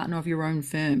managing partner of your own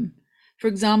firm? For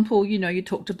example, you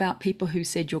talked about people who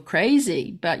said you're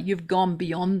crazy, but you've gone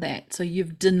beyond that. So,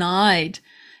 you've denied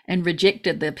and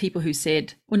rejected the people who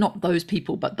said, well, not those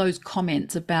people, but those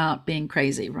comments about being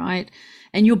crazy, right?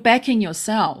 And you're backing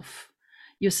yourself.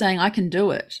 You're saying, I can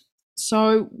do it.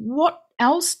 So, what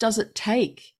else does it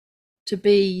take to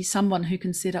be someone who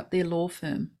can set up their law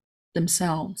firm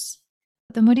themselves?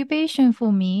 The motivation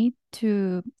for me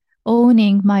to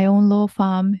owning my own law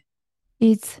firm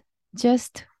is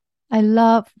just I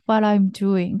love what I'm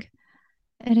doing.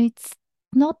 And it's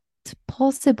not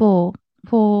possible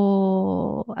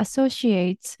for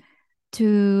associates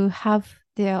to have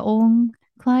their own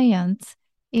clients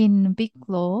in big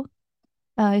law,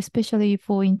 especially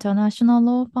for international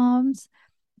law firms.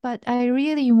 But I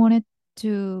really wanted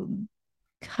to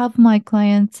have my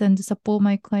clients and support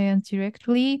my clients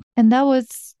directly. And that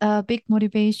was a big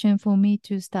motivation for me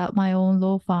to start my own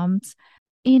law firms.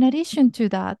 In addition to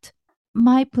that,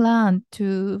 my plan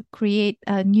to create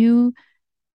a new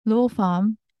law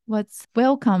firm was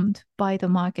welcomed by the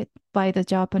market, by the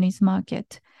Japanese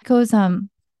market, because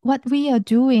what we are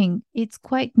doing it's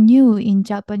quite new in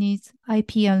Japanese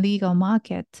IP and legal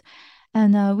market,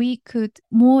 and we could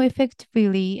more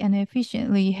effectively and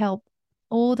efficiently help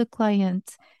all the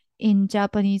clients in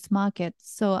Japanese market.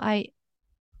 So I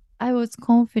was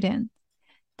confident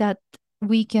that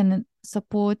we can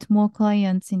support more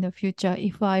clients in the future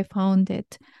if I founded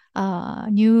a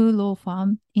new law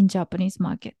firm in Japanese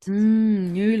market.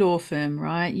 New law firm,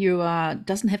 right? You are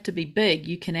doesn't have to be big.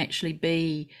 You can actually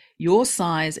be your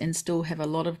size and still have a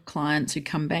lot of clients who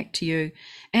come back to you.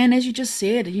 And as you just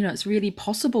said, it's really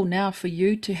possible now for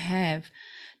you to have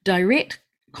direct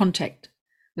contact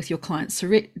with your clients,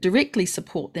 directly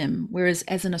support them. Whereas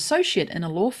as an associate in a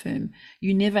law firm,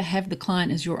 you never have the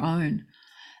client as your own.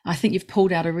 I think you've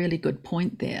pulled out a really good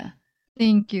point there.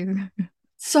 Thank you.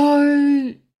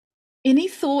 So, any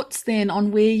thoughts then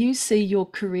on where you see your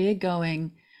career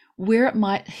going, where it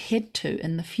might head to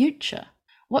in the future?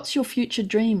 What's your future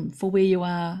dream for where you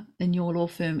are in your law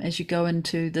firm as you go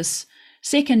into this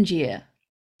second year?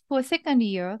 For second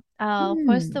year,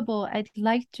 first Hmm. of all, I'd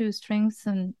like to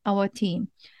strengthen our team.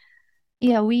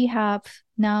 Yeah, we have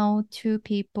now two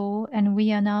people, and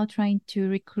we are now trying to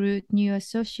recruit new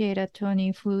associate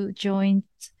attorney who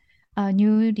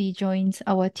newly joins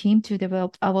our team to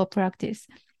develop our practice.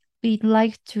 We'd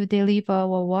like to deliver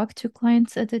our work to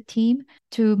clients as a team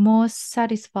to more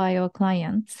satisfy our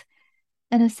clients.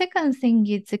 And the second thing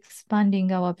is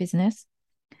expanding our business.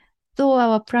 Though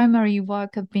our primary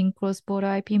work have been cross-border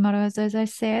IP matters, as I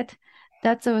said,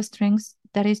 that's our strength.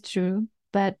 That is true.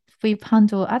 But we've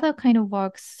handled other kind of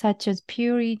works such as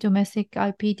purely domestic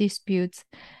IP disputes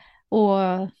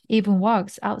or even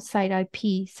works outside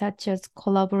IP, such as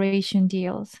collaboration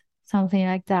deals, something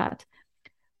like that.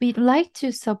 We'd like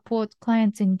to support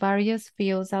clients in various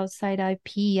fields outside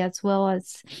IP as well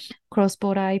as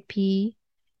cross-border IP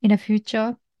in the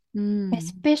future. Hmm.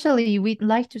 Especially, we'd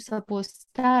like to support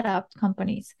startup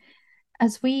companies.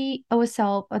 As we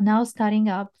ourselves are now starting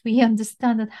up, we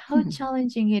understand that how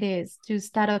challenging it is to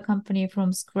start a company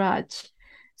from scratch.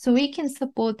 So we can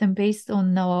support them based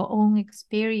on our own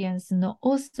experience. And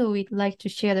also, we'd like to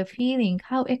share the feeling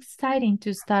how exciting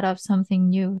to start up something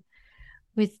new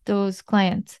with those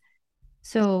clients.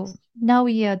 So now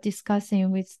we are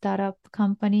discussing with startup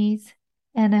companies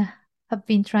and have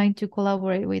been trying to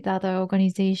collaborate with other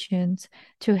organizations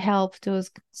to help those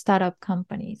startup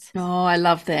companies. Oh, I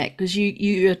love that because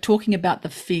you are talking about the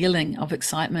feeling of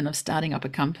excitement of starting up a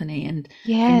company, and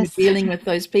when you're Yes. dealing with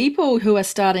those people who are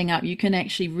starting up, you can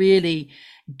actually really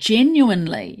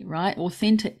genuinely, right,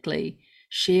 authentically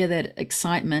share that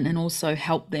excitement and also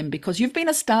help them because you've been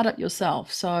a startup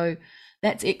yourself. So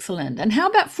that's excellent. And how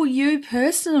about for you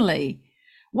personally?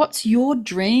 What's your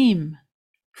dream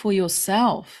for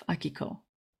yourself, Akiko?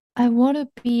 I want to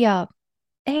be a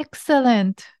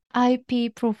excellent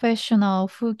IP professional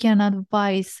who can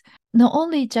advise not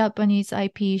only Japanese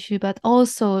IP issue but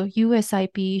also US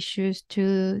IP issues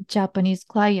to Japanese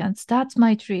clients. That's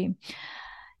my dream.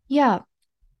 Yeah,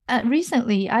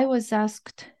 recently, I was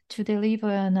asked to deliver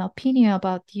an opinion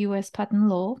about US patent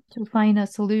law to find a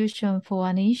solution for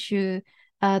an issue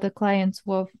the clients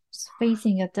were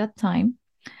facing at that time.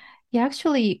 Yeah,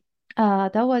 actually,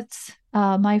 that was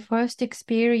my first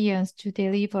experience to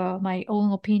deliver my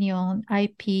own opinion on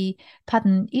IP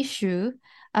patent issue.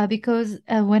 Because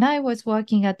when I was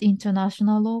working at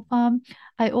international law firm,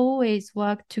 I always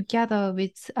worked together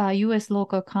with US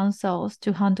local counsels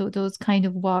to handle those kind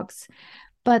of works.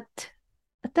 But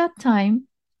at that time,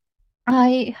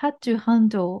 I had to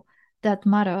handle that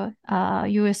matter,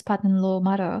 US patent law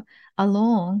matter,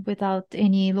 alone without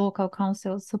any local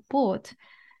counsel support.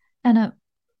 And,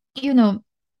 you know,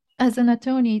 as an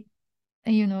attorney,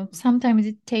 sometimes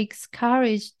it takes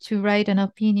courage to write an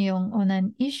opinion on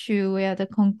an issue where the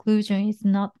conclusion is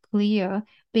not clear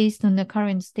based on the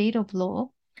current state of law.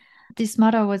 This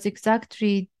matter was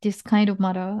exactly this kind of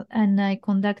matter, and I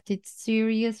conducted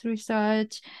serious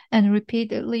research and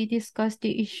repeatedly discussed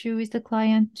the issue with the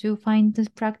client to find the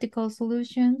practical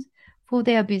solutions for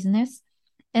their business.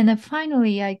 And then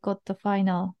finally,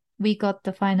 we got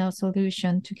the final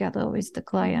solution together with the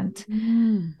client.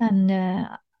 Mm. And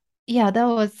yeah, that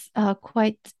was a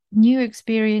quite new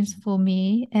experience for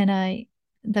me. And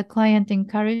the client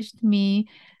encouraged me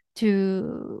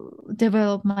to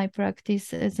develop my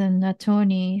practice as an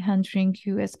attorney handling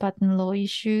US patent law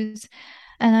issues.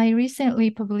 And I recently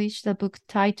published a book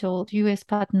titled US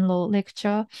Patent Law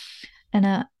Lecture.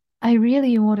 And I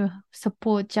really want to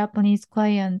support Japanese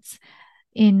clients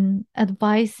in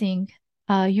advising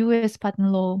U.S.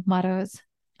 patent law matters,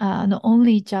 not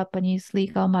only Japanese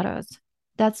legal matters.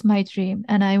 That's my dream.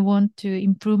 And I want to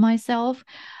improve myself.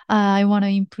 I want to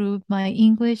improve my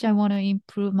English. I want to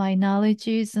improve my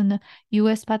knowledges and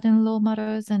U.S. patent law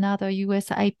matters and other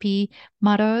U.S. IP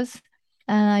matters.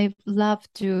 And I love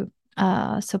to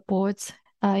support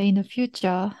in the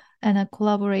future and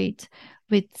collaborate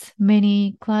with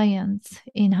many clients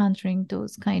in handling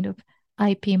those kind of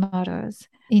IP matters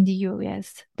in the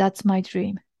US. That's my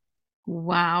dream.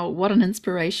 Wow, what an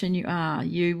inspiration you are.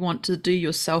 You want to do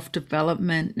your self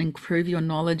development, improve your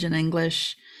knowledge in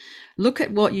English. Look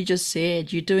at what you just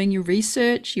said. You're doing your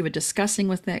research, you were discussing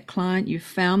with that client, you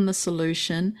found the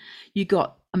solution, you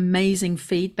got amazing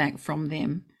feedback from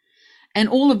them. And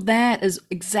all of that is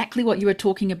exactly what you were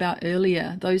talking about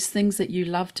earlier. Those things that you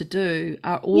love to do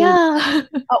Yeah.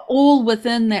 are all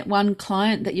within that one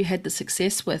client that you had the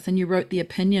success with and you wrote the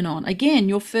opinion on. Again,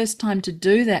 your first time to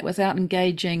do that without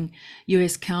engaging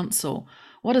US counsel.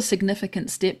 What a significant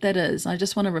step that is. I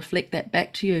just want to reflect that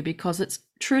back to you because it's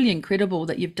truly incredible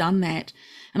that you've done that.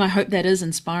 And I hope that is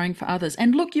inspiring for others.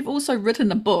 And look, you've also written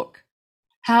a book.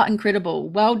 How incredible.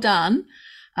 Well done.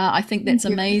 I think that's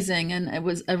Thank you. amazing. And it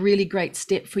was a really great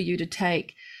step for you to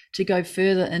take to go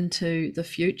further into the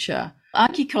future.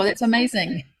 Akiko, that's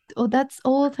amazing. Oh, that's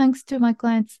all thanks to my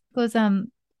clients because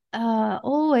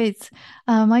always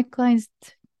my clients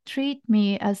treat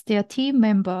me as their team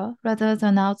member rather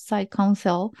than outside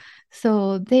counsel.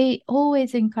 So they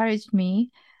always encourage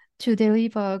me to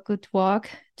deliver good work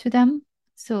to them.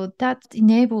 So that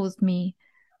enables me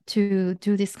to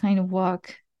do this kind of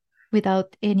work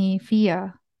without any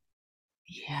fear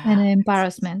and Yeah.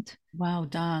 embarrassment. Well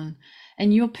done.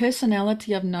 And your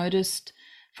personality, I've noticed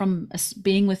from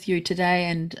being with you today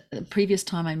and the previous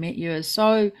time I met you, is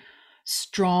so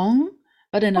strong,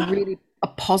 but in a really a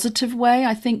positive way.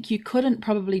 I think you couldn't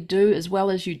probably do as well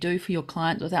as you do for your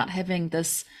clients without having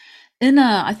this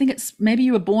inner, I think it's maybe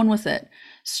you were born with it,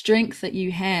 strength that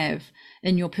you have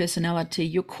in your personality.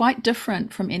 You're quite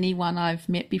different from anyone I've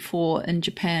met before in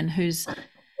Japan who's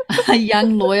a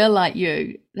young lawyer like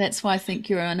you. That's why I think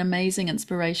you're an amazing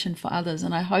inspiration for others.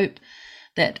 And I hope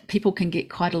that people can get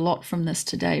quite a lot from this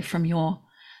today, from your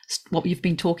what you've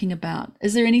been talking about.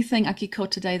 Is there anything, Akiko,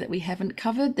 today that we haven't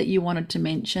covered that you wanted to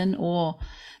mention or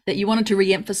that you wanted to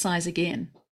re-emphasize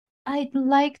again? I'd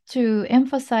like to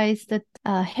emphasize that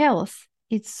health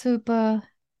is super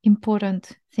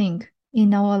important thing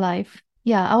in our life.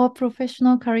 Yeah, our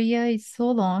professional career is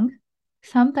so long.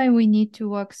 Sometimes we need to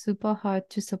work super hard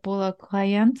to support our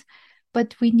clients,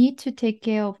 but we need to take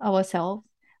care of ourselves,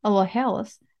 our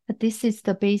health. This is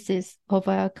the basis of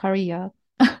our career.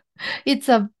 It's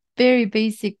a very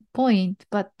basic point,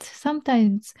 but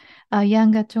sometimes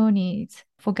young attorneys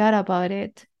forgot about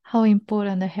it, how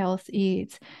important the health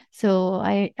is. So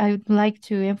I would like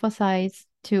to emphasize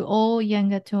to all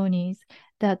young attorneys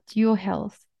that your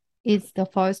health is the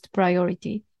first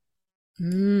priority.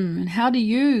 And how do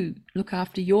you look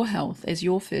after your health as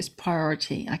your first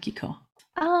priority, Akiko?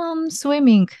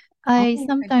 Swimming. I Oh, fantastic.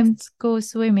 sometimes go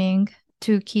swimming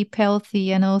to keep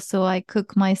healthy and also I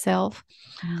cook myself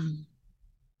Mm,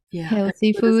 yeah, that's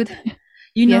healthy good, isn't food. it?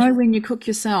 You Yes. know, when you cook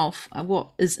yourself, what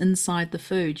is inside the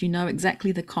food, you know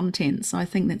exactly the content. So I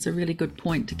think that's a really good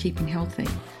point to keeping healthy.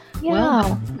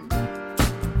 Well Yeah.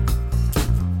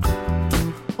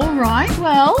 all right,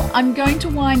 well, I'm going to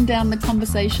wind down the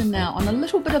conversation now on a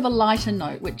little bit of a lighter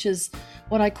note, which is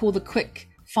what I call the quick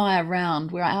fire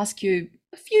round, where I ask you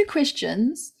a few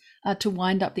questions to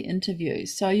wind up the interview.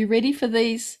 So, are you ready for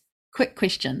these quick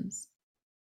questions?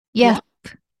 Yeah.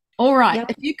 Yes. All right. Yep.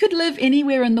 If you could live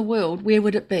anywhere in the world, where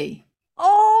would it be?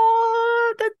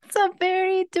 Oh, that's a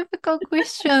very difficult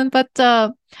question, but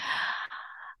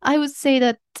I would say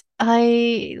that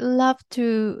I love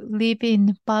to live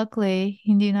in Berkeley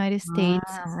in the United States.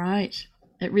 Ah, right.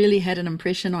 It really had an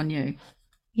impression on you.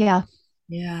 Yeah,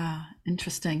 Yeah,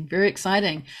 interesting. Very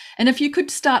exciting. And if you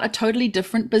could start a totally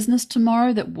different business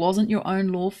tomorrow that wasn't your own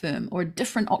law firm or a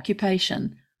different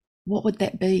occupation, what would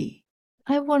that be?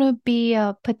 I want to be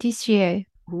a patissier.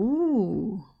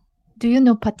 Ooh, Do you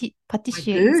know I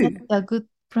patissier? Is that do. a good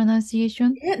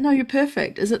pronunciation? Yeah, no, you're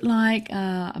perfect. Is it like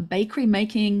a bakery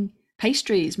making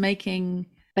pastries, making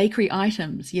bakery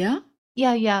items? Yeah.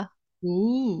 Yeah, yeah.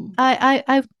 Ooh,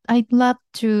 I'd love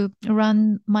to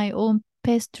run my own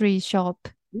pastry shop.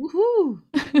 woohoo.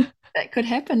 That could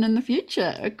happen in the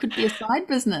future. It could be a side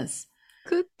business.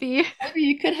 Could be. Maybe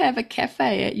you could have a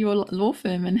cafe at your law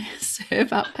firm and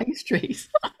serve up pastries.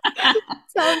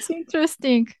 Sounds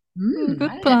interesting. I Good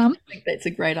actually plan. think that's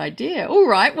a great idea. All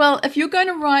right. Well, if you're going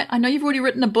to write, I know you've already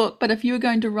written a book, but if you were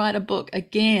going to write a book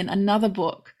again, another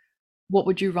book, what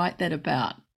would you write that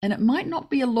about? And it might not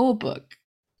be a law book.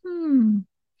 Hmm.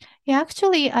 Yeah,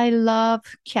 actually, I love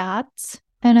cats,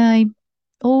 and I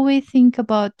always think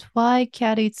about why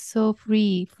cat is so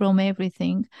free from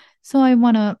everything. So I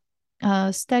wanna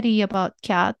study about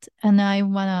cat, and I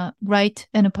wanna write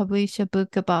and publish a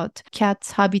book about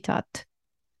cat's habitat.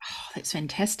 Oh, that's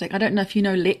fantastic. I don't know if you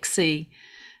know Lexi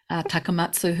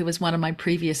Takamatsu, who was one of my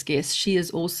previous guests. She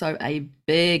is also a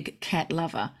big cat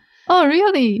lover. Oh,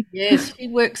 really? Yes, she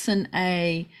works in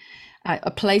a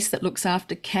place that looks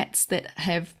after cats that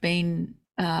have been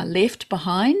left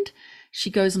behind. She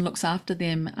goes and looks after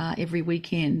them every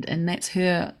weekend, and that's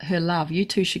her love. You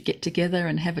two should get together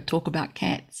and have a talk about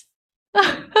cats.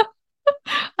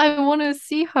 I want to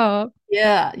see her.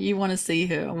 Yeah, you want to see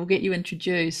her. We'll get you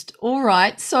introduced. All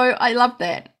right. So I love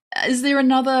that. Is there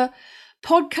another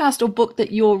podcast or book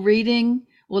that you're reading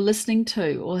or listening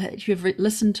to, or that you've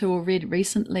listened to or read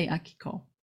recently, Akiko?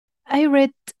 I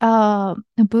read a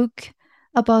book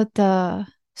about the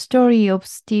story of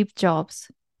Steve Jobs.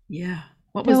 Yeah.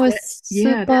 What That was that? was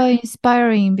Yeah. super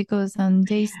inspiring because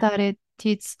they started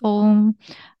its own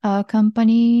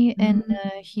company, and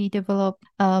Mm, he developed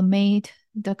made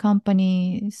the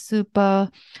company super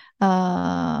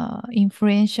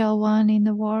influential one in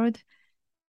the world.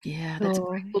 yeah, that's a So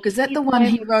great book. Is that his the one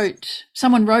life he was, wrote?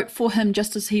 Someone wrote for him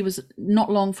just as he was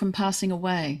not long from passing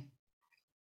away.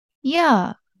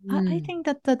 yeah. I Mm. think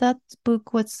that that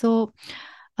book was so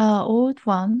old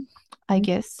one, I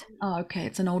guess. Oh, okay.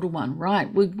 It's an older one.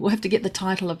 Right. We'll have to get the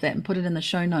title of that and put it in the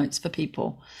show notes for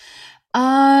people.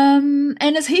 And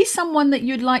is he someone that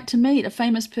you'd like to meet, a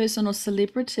famous person or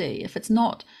celebrity? If it's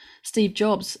not Steve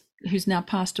Jobs, who's now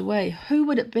passed away, who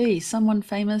would it be? Someone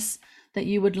famous that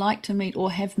you would like to meet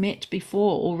or have met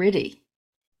before already?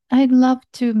 I'd love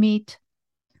to meet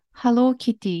Hello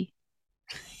Kitty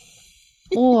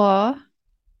or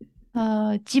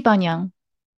Jibanyan.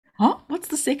 Huh? What's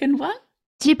the second one?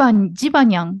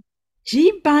 Jibanyan.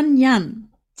 Ji Ban Yan.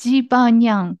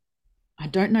 Jibanyan. I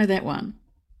don't know that one.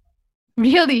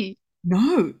 Really?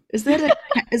 No. Is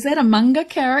that a manga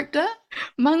character?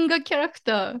 Manga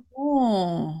character.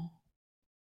 Oh,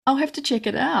 I'll have to check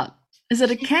it out. Is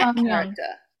it a cat Jibanyan.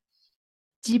 character?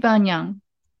 Jibanyan.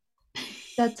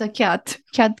 That's a cat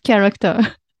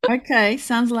character. Okay,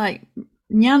 sounds like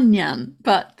nyan nyan,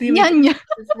 but there we go. Nyan nyan.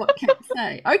 That's what cats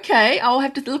say. Okay, I'll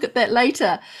have to look at that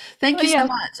later. Thank Oh, you so yeah.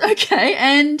 much. Okay,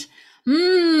 and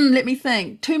let me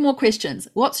think. Two more questions.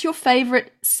 What's your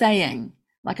favorite saying,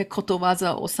 like a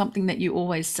kotowaza or something that you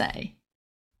always say?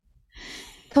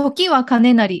 時は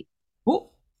金なり.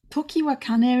 Oh, toki wa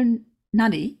kane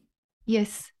nari.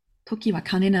 Yes. Toki wa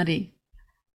kane nari,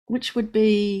 which would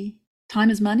be time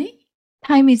is money.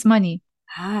 Time is money.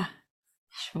 Ah,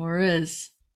 sure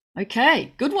is.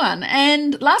 Okay, good one.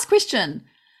 And last question.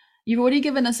 You've already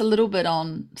given us a little bit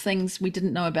on things we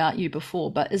didn't know about you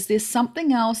before, but is there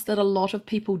something else that a lot of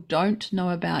people don't know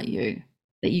about you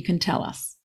that you can tell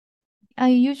us? I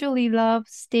usually love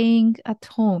staying at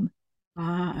home.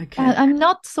 Ah, okay. I'm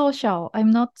not social.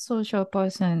 I'm not social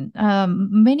person.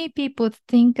 Many people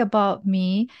think about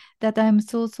me that I'm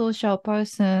so social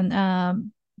person,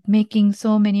 making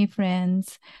so many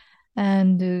friends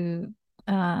and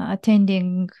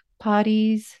attending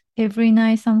parties every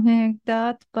night, something like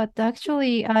that. But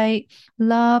actually, I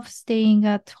love staying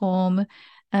at home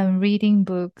and reading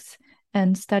books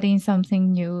and studying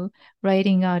something new,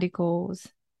 writing articles.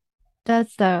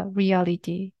 That's the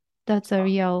reality. That's a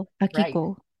real Great.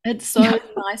 Akiko. It's so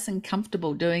nice and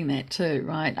comfortable doing that too,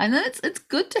 right? And it's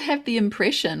good to have the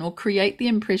impression or create the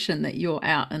impression that you're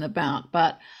out and about.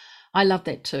 But I love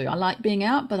that too. I like being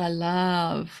out, but I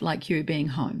love, like you, being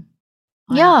home.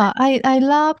 Yeah, I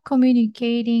love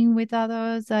communicating with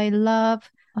others. I love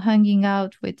hanging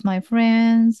out with my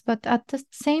friends. But at the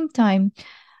same time,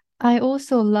 I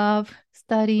also love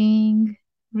studying,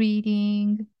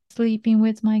 reading, sleeping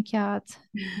with my cat,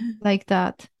 like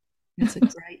that. It's a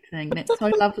great thing. That's so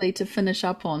lovely to finish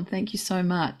up on. Thank you so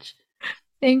much.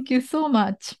 Thank you so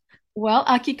much. Well,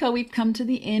 Akiko, we've come to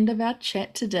the end of our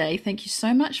chat today. Thank you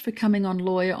so much for coming on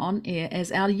Lawyer on Air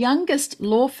as our youngest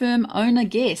law firm owner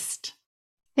guest.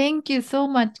 Thank you so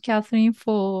much, Catherine,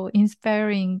 for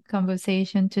inspiring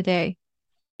conversation today.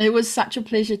 It was such a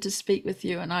pleasure to speak with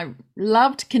you, and I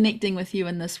loved connecting with you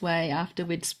in this way after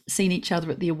we'd seen each other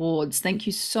at the awards. Thank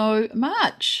you so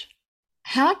much.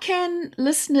 How can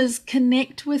listeners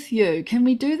connect with you? Can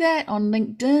we do that on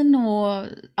LinkedIn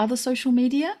or other social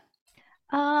media?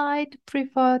 I'd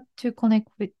prefer to connect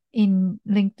with in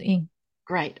LinkedIn.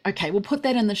 Great. Okay, we'll put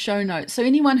that in the show notes. So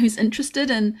anyone who's interested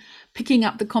in picking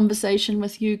up the conversation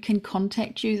with you can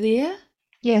contact you there?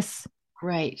 Yes.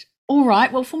 Great. All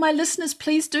right. Well, for my listeners,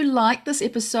 please do like this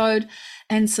episode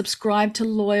and subscribe to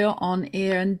Lawyer on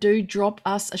Air, and do drop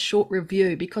us a short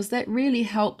review, because that really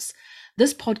helps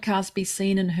this podcast be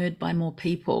seen and heard by more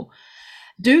people.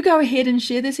 Do go ahead and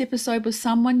share this episode with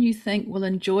someone you think will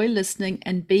enjoy listening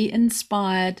and be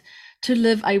inspired to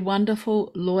live a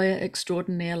wonderful lawyer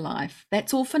extraordinaire life.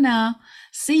 That's all for now.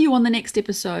 See you on the next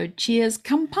episode. Cheers,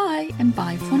 kampai, and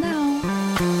bye for now.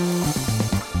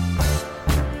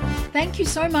 Thank you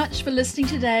so much for listening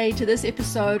today to this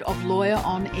episode of Lawyer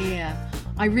on Air.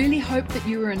 I really hope that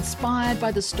you were inspired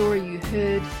by the story you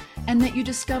heard and that you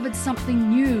discovered something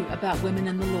new about women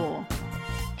in the law.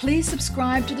 Please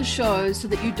subscribe to the show so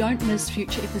that you don't miss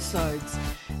future episodes.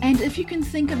 And if you can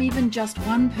think of even just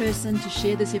one person to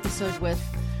share this episode with,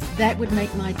 that would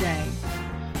make my day.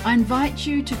 I invite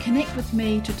you to connect with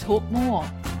me to talk more.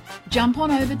 Jump on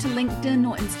over to LinkedIn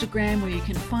or Instagram, where you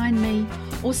can find me,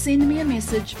 or send me a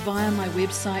message via my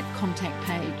website contact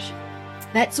page.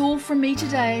 That's all from me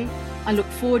today. I look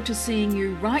forward to seeing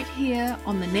you right here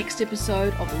on the next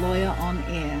episode of Lawyer on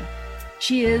Air.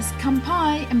 Cheers,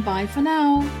 kampai, and bye for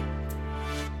now.